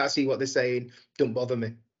can't see what they're saying. Don't bother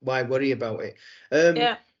me. Why worry about it?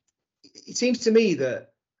 It seems to me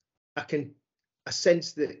that I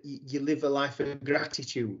sense that you live a life of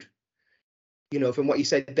gratitude. You know, from what you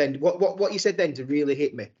said then, what you said then to really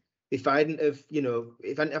hit me. If I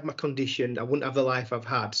didn't have my condition, I wouldn't have the life I've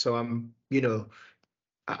had. So I'm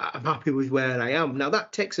happy with where I am. Now,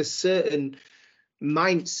 that takes a certain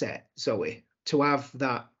mindset, Zoe, to have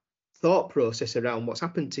that thought process around what's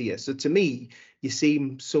happened to you. So to me, you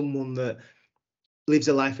seem someone that lives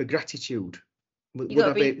a life of gratitude. Would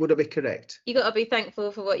I be correct? You got to be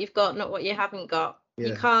thankful for what you've got, not what you haven't got.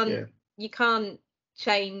 You can't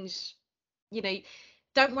change,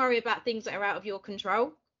 don't worry about things that are out of your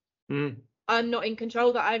control. I'm not in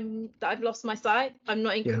control that I've lost my sight. I'm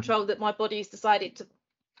not in control that my body's decided to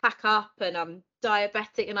pack up and I'm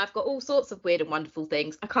diabetic and I've got all sorts of weird and wonderful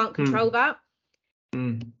things. I can't control that.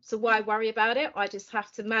 So why worry about it? I just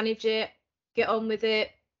have to manage it, get on with it,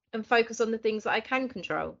 and focus on the things that I can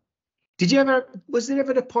control. Was there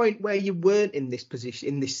ever a point where you weren't in this position,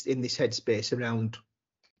 in this headspace around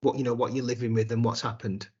what you're living with and what's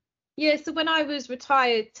happened? Yeah, so when I was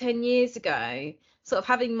retired 10 years ago, sort of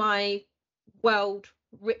having my world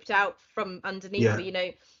ripped out from underneath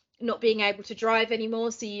me, not being able to drive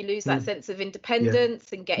anymore, so you lose that sense of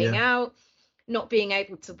independence and getting out, not being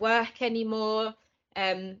able to work anymore,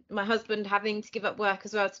 my husband having to give up work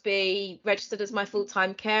as well to be registered as my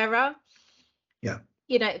full-time carer.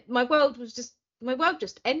 My world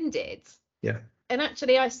just ended. And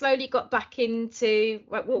actually I slowly got back into,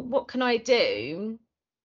 what can I do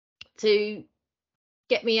to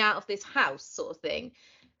get me out of this house, sort of thing.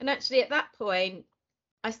 And actually at that point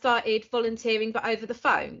I started volunteering, but over the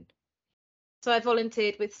phone. So I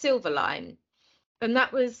volunteered with Silverline, and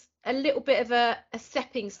that was a little bit of a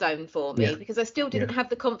stepping stone for me, because I still didn't have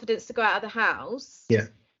the confidence to go out of the house.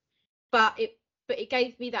 But it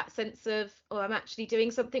gave me that sense of, I'm actually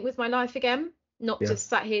doing something with my life again, not just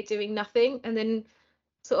sat here doing nothing. And then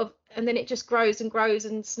it just grows and grows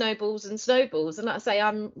and snowballs and snowballs. And like I say,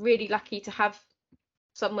 I'm really lucky to have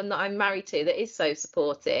someone that I'm married to that is so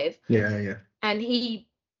supportive. And he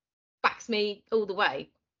backs me all the way.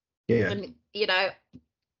 And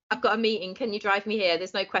I've got a meeting, can you drive me here?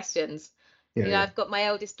 There's no questions. I've got my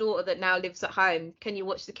eldest daughter that now lives at home. Can you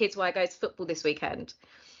watch the kids while I go to football this weekend?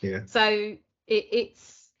 So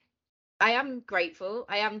I am grateful,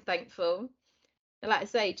 I am thankful. And like I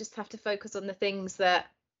say, just have to focus on the things that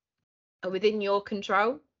are within your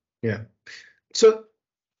control. So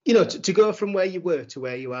to go from where you were to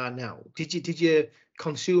where you are now, did you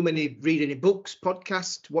read any books,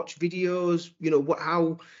 podcasts, watch videos?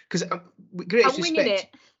 How? Because with greatest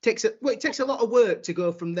respect, it takes a lot of work to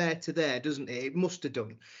go from there to there, doesn't it? It must have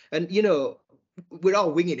done. And we're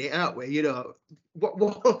all winging it, aren't we?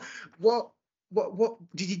 What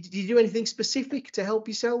did you do anything specific to help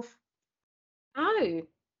yourself? No,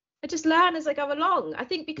 I just learn as I go along. I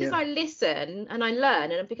think because I listen and I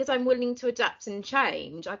learn, and because I'm willing to adapt and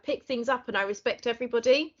change, I pick things up and I respect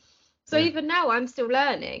everybody. So even now I'm still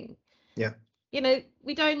learning.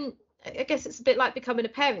 We don't, I guess it's a bit like becoming a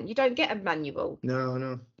parent. You don't get a manual.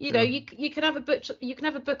 No. You can have a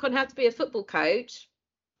book on how to be a football coach,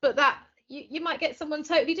 but that you might get someone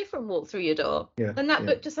totally different walk through your door. And that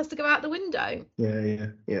book just has to go out the window.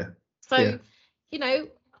 So,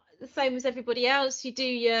 the same as everybody else, you do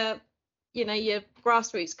your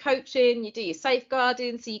grassroots coaching, you do your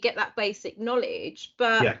safeguarding, so you get that basic knowledge.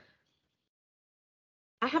 But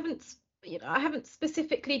I haven't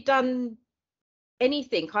specifically done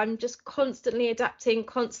anything. I'm just constantly adapting,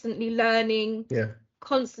 constantly learning,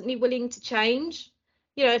 constantly willing to change.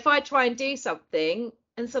 If I try and do something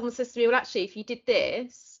and someone says to me, well, actually, if you did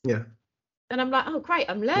this, and I'm like, oh, great,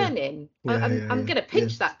 I'm learning. I'm going to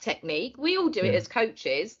pitch that technique. We all do it as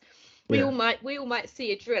coaches. We all might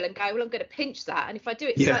see a drill and go, well, I'm going to pinch that, and if I do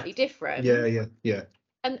it slightly different,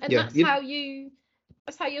 and that's how you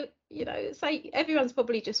say everyone's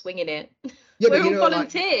probably just winging it. We're all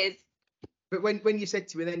volunteers. But when you said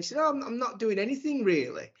to me then, you said, oh, I'm not doing anything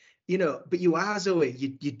really, but you are,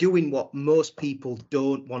 Zoe. You're doing what most people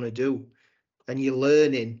don't want to do, and you're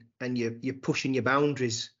learning and you're pushing your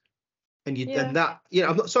boundaries, and and that,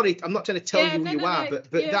 I'm not trying to tell you who you are,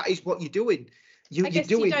 but that is what you're doing. You're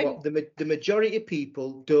doing what the majority of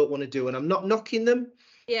people don't want to do, and I'm not knocking them.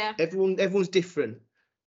 Yeah. Everyone's different,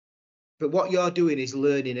 but what you're doing is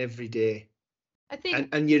learning every day. I think,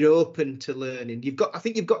 and you're open to learning. I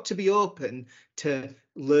think you've got to be open to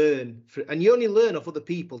learn, and you only learn off other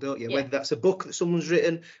people, don't you? Whether that's a book that someone's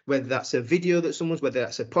written, whether that's a video that whether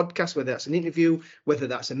that's a podcast, whether that's an interview, whether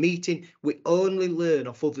that's a meeting, we only learn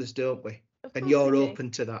off others, don't we? And you're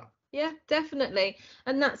open to that. Yeah, definitely.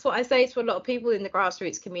 And that's what I say to a lot of people in the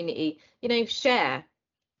grassroots community. Share.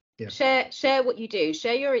 Yeah. Share what you do,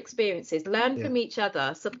 share your experiences, learn from each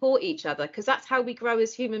other, support each other, because that's how we grow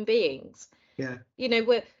as human beings. Yeah.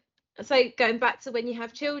 So going back to when you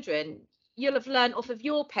have children, you'll have learned off of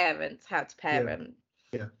your parents how to parent.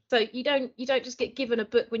 Yeah. So you don't just get given a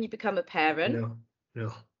book when you become a parent.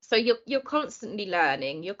 No. So you're constantly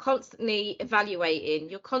learning, you're constantly evaluating,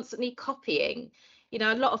 you're constantly copying.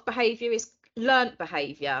 A lot of behaviour is learnt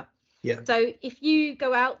behaviour. Yeah. So if you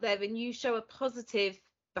go out there and you show a positive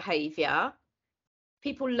behaviour,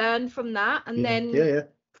 people learn from that, and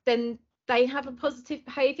then they have a positive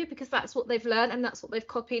behaviour because that's what they've learned and that's what they've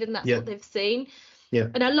copied and that's what they've seen. Yeah.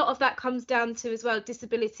 And a lot of that comes down to as well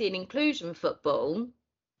disability and inclusion football.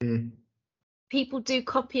 People do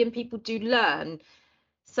copy and people do learn.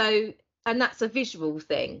 So, and that's a visual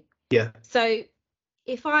thing. Yeah. So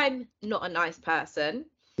if I'm not a nice person,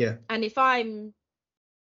 and if I'm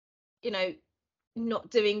not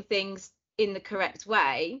doing things in the correct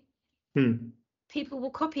way, people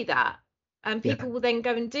will copy that, and people will then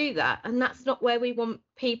go and do that, and that's not where we want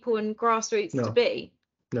people and grassroots to be.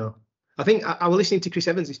 No, I think I was listening to Chris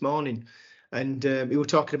Evans this morning, and we were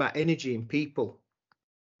talking about energy in people,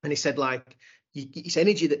 and he said it's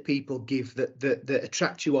energy that people give that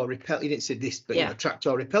attract you or repel. He didn't say this, but attract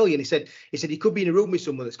or repel you. And he said you could be in a room with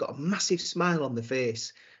someone that's got a massive smile on their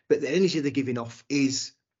face, but the energy they're giving off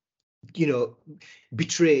is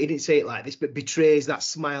betray. He didn't say it like this, but betrays that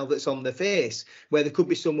smile that's on their face, where there could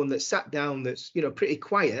be someone that's sat down that's pretty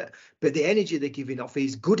quiet, but the energy they're giving off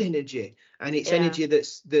is good energy, and it's energy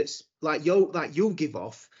that's like you give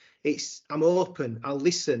off. It's I'm open, I'll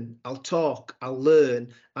listen, I'll talk, I'll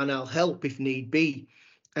learn, and I'll help if need be.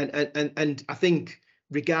 And I think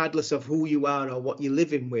regardless of who you are or what you're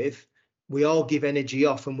living with, we all give energy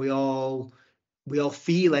off, and we all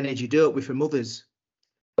feel energy, don't we, from others?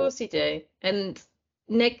 Of course you do. And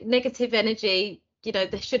negative energy,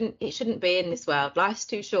 it shouldn't be in this world. Life's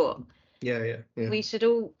too short. Yeah. We should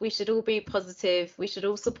all be positive. We should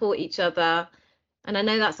all support each other. And I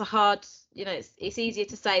know that's a hard, it's easier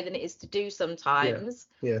to say than it is to do sometimes.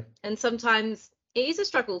 Yeah. And sometimes it is a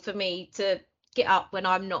struggle for me to get up when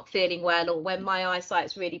I'm not feeling well or when my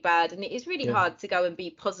eyesight's really bad. And it is really hard to go and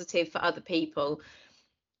be positive for other people.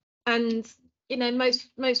 And,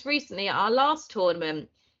 most recently at our last tournament,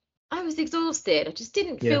 I was exhausted. I just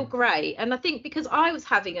didn't feel great. And I think because I was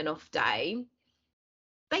having an off day,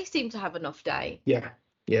 they seem to have an off day. Yeah.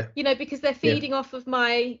 Because they're feeding off of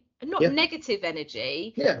my negative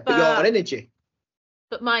energy. Yeah, but your energy.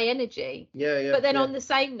 But my energy. Yeah. But then on the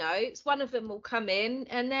same notes, one of them will come in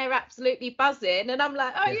and they're absolutely buzzing. And I'm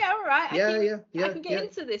like, oh, all right. I can get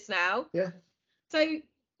into this now. Yeah. So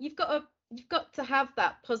you've got to have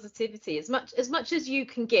that positivity as much as you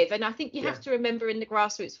can give. And I think you have to remember in the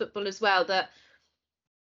grassroots football as well that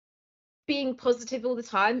being positive all the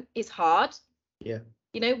time is hard. Yeah.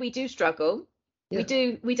 We do struggle.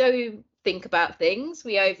 Yeah. We do think about things.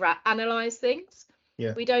 We overanalyze things.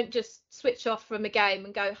 Yeah. We don't just switch off from a game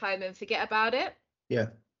and go home and forget about it. Yeah.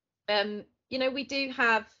 We do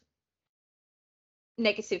have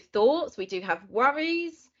negative thoughts. We do have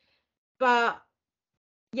worries, but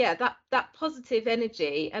that positive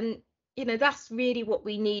energy, and that's really what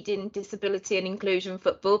we need in disability and inclusion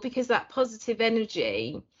football, because that positive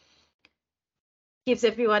energy gives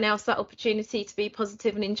everyone else that opportunity to be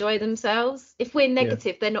positive and enjoy themselves. If we're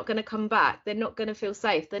negative, they're not going to come back. They're not going to feel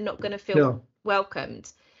safe. They're not going to feel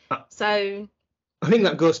welcomed. So I think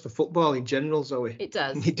that goes for football in general, Zoe. It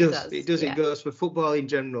does. It goes for football in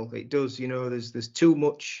general. It does. There's too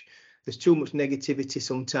much negativity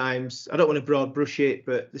sometimes. I don't want to broad brush it,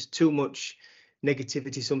 but there's too much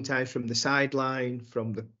negativity sometimes from the sideline,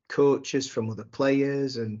 from the coaches, from other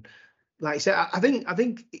players, and like I said, I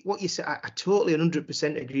think what you said, I totally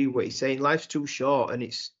 100% agree with what you're saying. Life's too short, and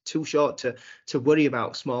it's too short to worry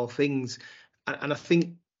about small things. And I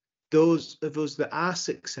think those of us that are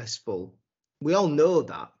successful, we all know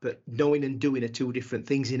that, but knowing and doing are two different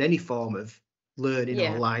things in any form of learning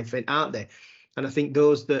or life, aren't they? And I think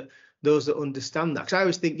those that understand that, because I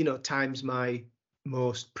always think, time's my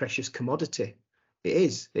most precious commodity. It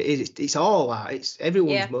is. It's all that. It's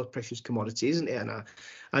everyone's most precious commodity, isn't it?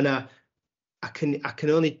 And I can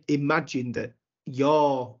only imagine that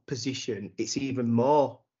your position, it's even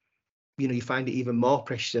more. You find it even more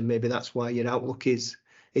precious, and maybe that's why your outlook is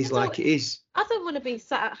like it is. I don't want to be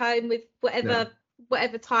sat at home with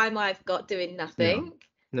whatever time I've got doing nothing.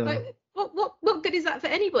 No. Like, what good is that for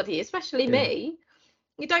anybody, especially me?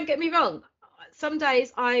 You don't get me wrong. Some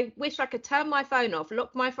days I wish I could turn my phone off,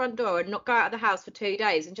 lock my front door, and not go out of the house for 2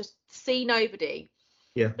 days and just see nobody.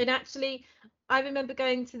 Yeah. And actually, I remember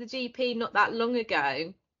going to the GP not that long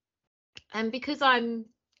ago, and because I'm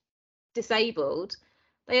disabled,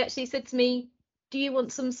 they actually said to me, do you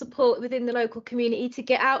want some support within the local community to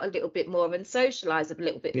get out a little bit more and socialise a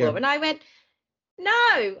little bit more? And I went,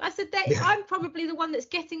 no. I said, I'm probably the one that's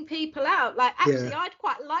getting people out. Like, actually, I'd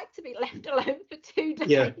quite like to be left alone for 2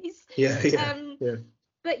 days.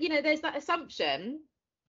 But, there's that assumption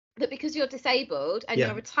that because you're disabled and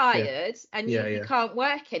you're retired and you can't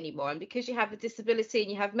work anymore, and because you have a disability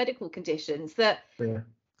and you have medical conditions, that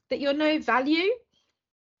you're no value.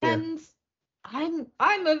 And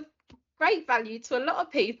I'm of great value to a lot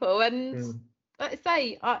of people. And like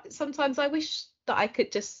I say, sometimes I wish that I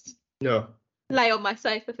could just lay on my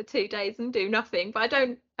sofa for 2 days and do nothing, but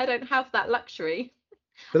I don't have that luxury.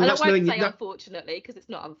 And I won't say unfortunately, because it's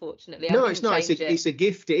not unfortunately. No, it's not. It's a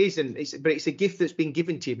gift. It isn't. But it's a gift that's been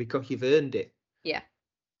given to you because you've earned it. Yeah.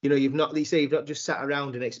 You've not just sat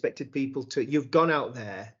around and expected people to. You've gone out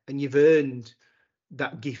there and you've earned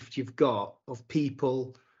that gift you've got of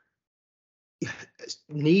people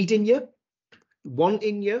needing you,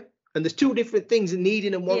 wanting you. And there's two different things, and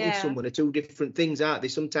needing and wanting someone are two different things, aren't they?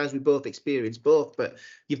 Sometimes we both experience both, but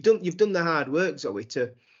you've done the hard work, Zoe,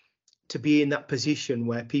 to be in that position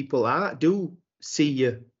where people do see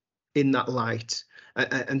you in that light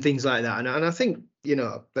and things like that. And I think,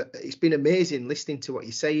 but it's been amazing listening to what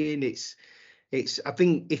you're saying. I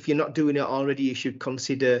think if you're not doing it already, you should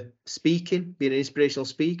consider speaking, being an inspirational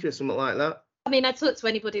speaker or something like that. I mean, I talk to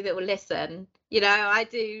anybody that will listen. I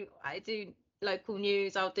do local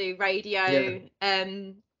news, I'll do radio.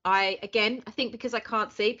 I think because I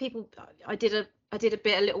can't see people, I did a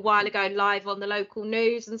bit a little while ago live on the local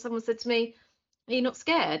news, and someone said to me, are you not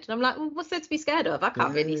scared? And I'm like, well, what's there to be scared of? I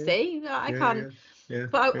can't really see. I can't.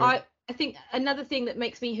 But I think another thing that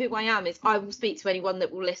makes me who I am is I will speak to anyone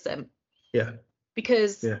that will listen. Yeah.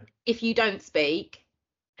 Because if you don't speak,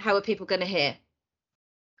 how are people going to hear?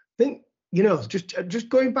 I think, just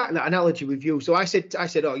going back that analogy with you. So I said,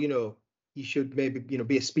 oh, you should maybe,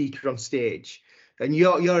 be a speaker on stage. And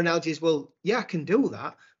your analogy is, well, yeah, I can do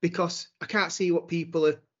that because I can't see what people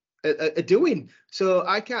are doing. So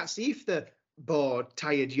I can't see if they're bored,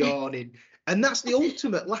 tired, yawning. And that's the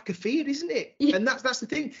ultimate lack of fear, isn't it? Yeah. And that's the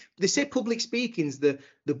thing. They say public speaking's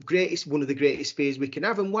one of the greatest fears we can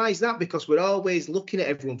have. And why is that? Because we're always looking at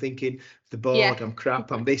everyone thinking, they're bored, I'm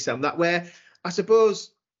crap, I'm this, I'm that. Where I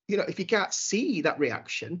suppose, if you can't see that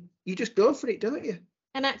reaction, you just go for it, don't you?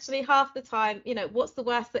 And actually, half the time, what's the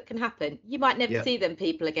worst that can happen? You might never see them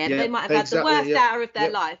people again. They might have had the worst hour of their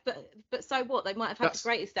life, but so what? They might have had the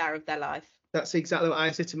greatest hour of their life. That's exactly what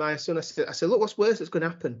I said to my son. I said, look, what's worse that's going to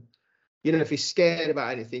happen? If he's scared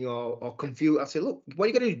about anything or confused, I said, look, what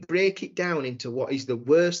you got to do is break it down into what is the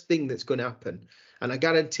worst thing that's going to happen. And I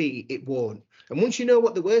guarantee it won't. And once you know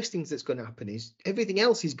what the worst things that's going to happen is, everything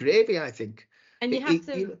else is gravy, I think. And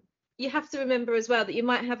you have to remember as well that you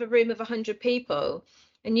might have a room of 100 people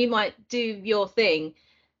and you might do your thing,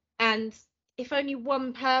 and if only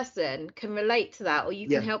one person can relate to that, or you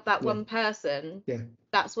can help that one person,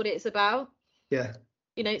 that's what it's about.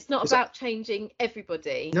 It's not about changing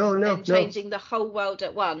everybody and changing the whole world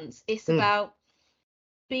at once. It's about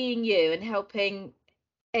being you and helping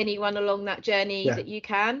anyone along that journey that you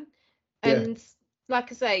can. And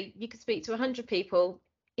like I say, you could speak to 100 people.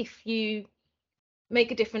 If you make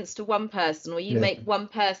a difference to one person, or you make one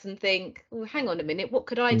person think, oh, hang on a minute, what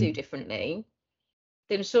could I do differently?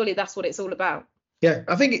 Then surely that's what it's all about. Yeah,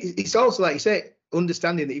 I think it's also, like you say,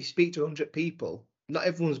 understanding that if you speak to 100 people, not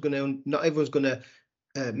everyone's gonna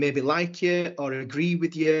maybe like you or agree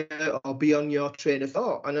with you or be on your train of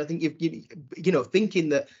thought. And I think you thinking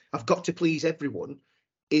that I've got to please everyone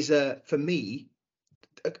is for me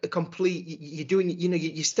a complete. You're doing,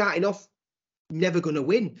 you're starting off never going to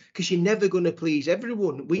win, because you're never going to please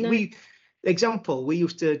everyone. We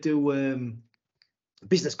used to do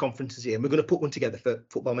business conferences here, and we're going to put one together for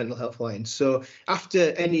Football Mental Health Alliance. So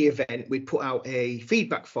after any event, we'd put out a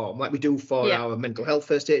feedback form like we do for our mental health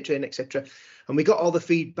first aid training, etc. And we got all the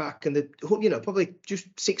feedback, and probably just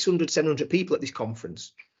 600, 700 people at this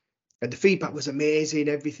conference. And the feedback was amazing,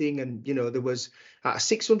 everything. And, there was out of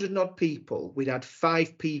 600 and odd people, we'd had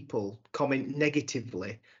 5 people comment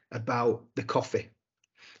negatively about the coffee.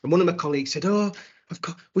 And one of my colleagues said, "Oh,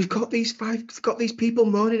 we've got these people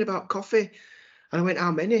moaning about coffee." And I went,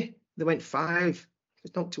 "How many?" They went, 5.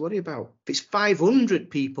 There's not to worry about. If it's 500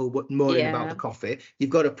 people moaning about the coffee, you've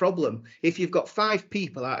got a problem. If you've got 5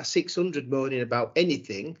 people out of 600 moaning about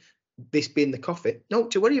anything, this being the coffee, not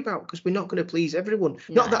to worry about, because we're not going to please everyone.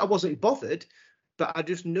 No. Not that I wasn't bothered, but I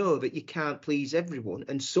just know that you can't please everyone.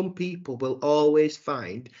 And some people will always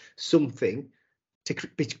find something to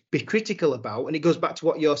be critical about. And it goes back to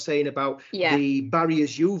what you're saying about the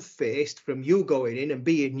barriers you've faced from you going in and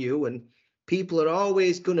being you. And people are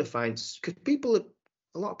always going to find, because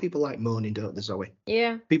a lot of people like moaning, don't they, Zoe?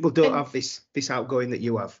 Yeah. People don't have this outgoing that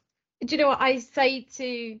you have. Do you know what I say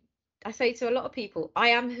to a lot of people? I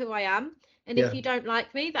am who I am, and if you don't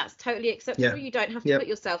like me, that's totally acceptable. You don't have to put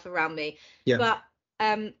yourself around me. But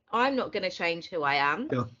I'm not going to change who I am.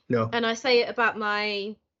 No. And I say it about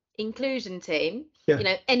my inclusion team.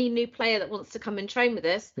 Any new player that wants to come and train with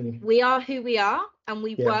us, we are who we are, and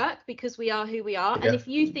we work because we are who we are. And if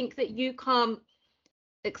you think that you can't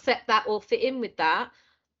accept that or fit in with that,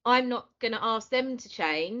 I'm not going to ask them to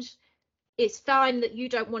change. It's fine that you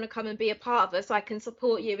don't want to come and be a part of us. I can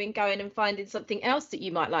support you in going and finding something else that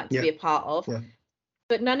you might like to be a part of.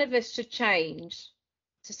 But none of us should change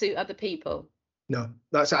to suit other people. No,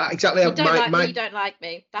 that's exactly. You don't like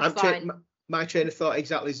me. That's fine. My train of thought,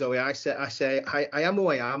 exactly, Zoe. I say I am who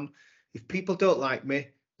I am. If people don't like me,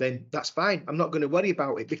 then that's fine. I'm not going to worry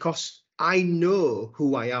about it, because I know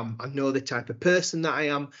who I am. I know the type of person that I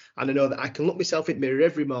am, and I know that I can look myself in the mirror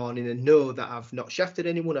every morning and know that I've not shafted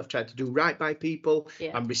anyone. I've tried to do right by people.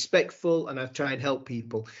 I'm respectful, and I've tried to help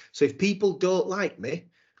people. So if people don't like me,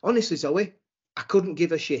 honestly, Zoe, I couldn't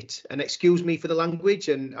give a shit. And excuse me for the language,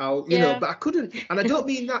 and I'll, but I couldn't. And I don't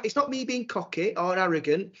mean that. It's not me being cocky or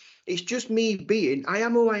arrogant. It's just me being, I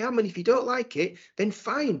am who I am. And if you don't like it, then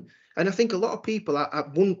fine. And I think a lot of people,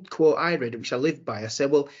 one quote I read, which I live by, I said,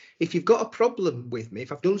 well, if you've got a problem with me,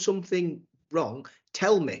 if I've done something wrong,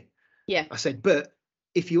 tell me. Yeah. I said, but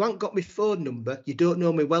if you haven't got my phone number, you don't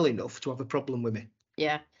know me well enough to have a problem with me.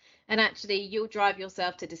 Yeah. And actually, you'll drive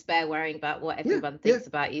yourself to despair worrying about what everyone thinks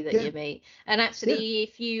about you that you meet. And actually,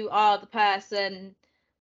 if you are the person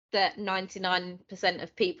that 99%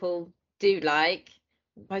 of people do like,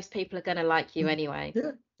 most people are going to like you anyway.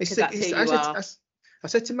 Yeah. Because that's who you are. I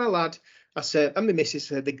said to my lad, I said, and my missus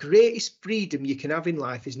said, the greatest freedom you can have in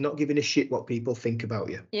life is not giving a shit what people think about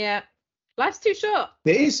you. Yeah. Life's too short.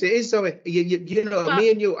 It is, Zoe. Me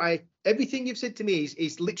and you, everything you've said to me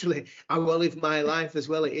is literally, I will live my life as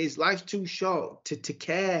well. It is. Life's too short to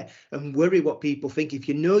care and worry what people think. If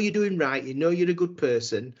you know you're doing right, you know you're a good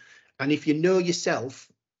person, and if you know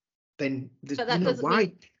yourself, then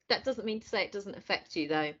why. That doesn't mean to say it doesn't affect you,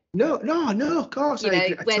 though. No, of course.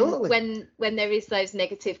 When there is those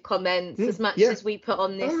negative comments, as much as we put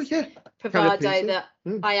on this bravado that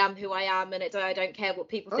I am who I am, and I don't care what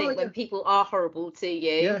people think. When people are horrible to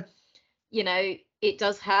you, it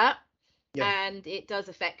does hurt, and it does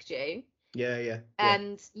affect you.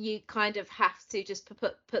 And you kind of have to just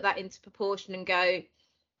put that into proportion and go,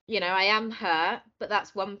 I am hurt, but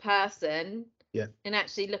that's one person. And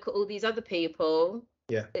actually look at all these other people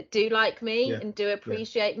that do like me and do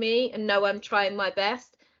appreciate me and know I'm trying my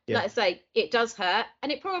best. Like I say, it does hurt,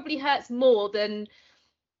 and it probably hurts more than,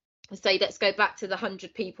 say, let's go back to the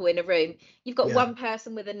 100 people in a room. You've got one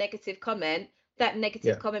person with a negative comment. That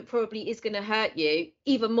negative comment probably is going to hurt you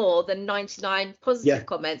even more than 99 positive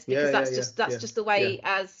comments, because that's just the way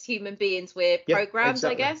as human beings we're programmed,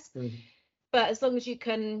 I guess. But as long as you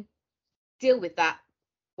can deal with that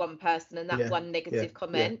one person and that one negative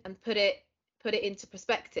comment and put it into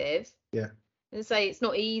perspective, and say it's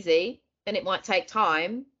not easy and it might take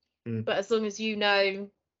time, but as long as you know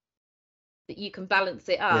that you can balance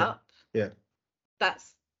it up,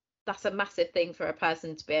 that's a massive thing for a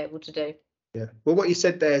person to be able to do. Well, what you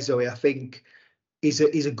said there, Zoe, I think is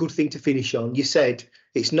a good thing to finish on. You said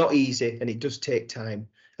it's not easy and it does take time,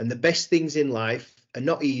 and the best things in life are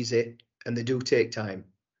not easy and they do take time.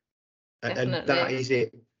 And that is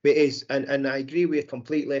it. It is, and I agree with you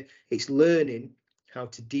completely. It's learning how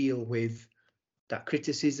to deal with that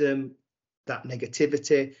criticism, that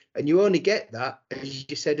negativity. And you only get that, as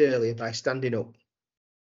you said earlier, by standing up.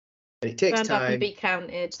 And it takes time. Stand up and be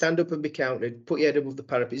counted. Stand up and be counted. Put your head above the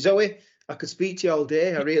parapet. Zoe, I could speak to you all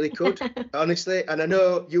day. I really could, honestly. And I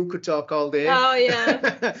know you could talk all day. Oh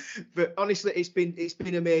yeah. But honestly, it's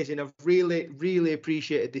been amazing. I've really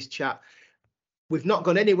appreciated this chat. We've not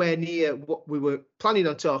gone anywhere near what we were planning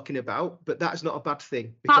on talking about, but that's not a bad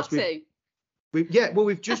thing. Part two.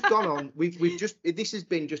 We've just gone on. This has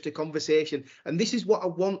been just a conversation, and this is what I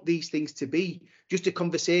want these things to be: just a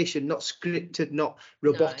conversation, not scripted, not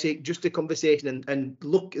robotic, just a conversation. And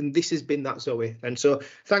look, and this has been that, Zoe. And so,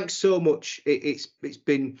 thanks so much. It's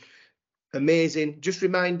been amazing. Just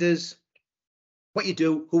remind us what you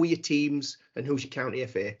do, who are your teams, and who's your county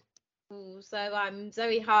FA. So I'm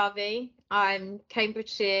Zoe Harvey. I'm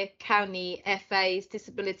Cambridgeshire County FA's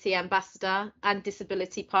Disability Ambassador and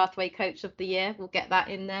Disability Pathway Coach of the Year. We'll get that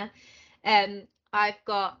in there. I've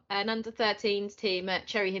got an under-13s team at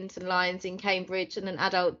Cherry Hinton Lions in Cambridge and an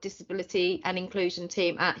adult disability and inclusion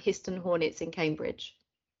team at Histon Hornets in Cambridge.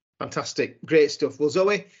 Fantastic. Great stuff. Well,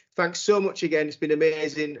 Zoe, thanks so much again. It's been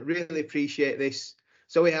amazing. Really appreciate this.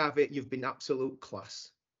 Zoe Harvey, you've been absolute class.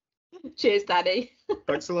 Cheers, Daddy.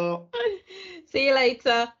 Thanks a lot. See you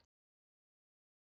later.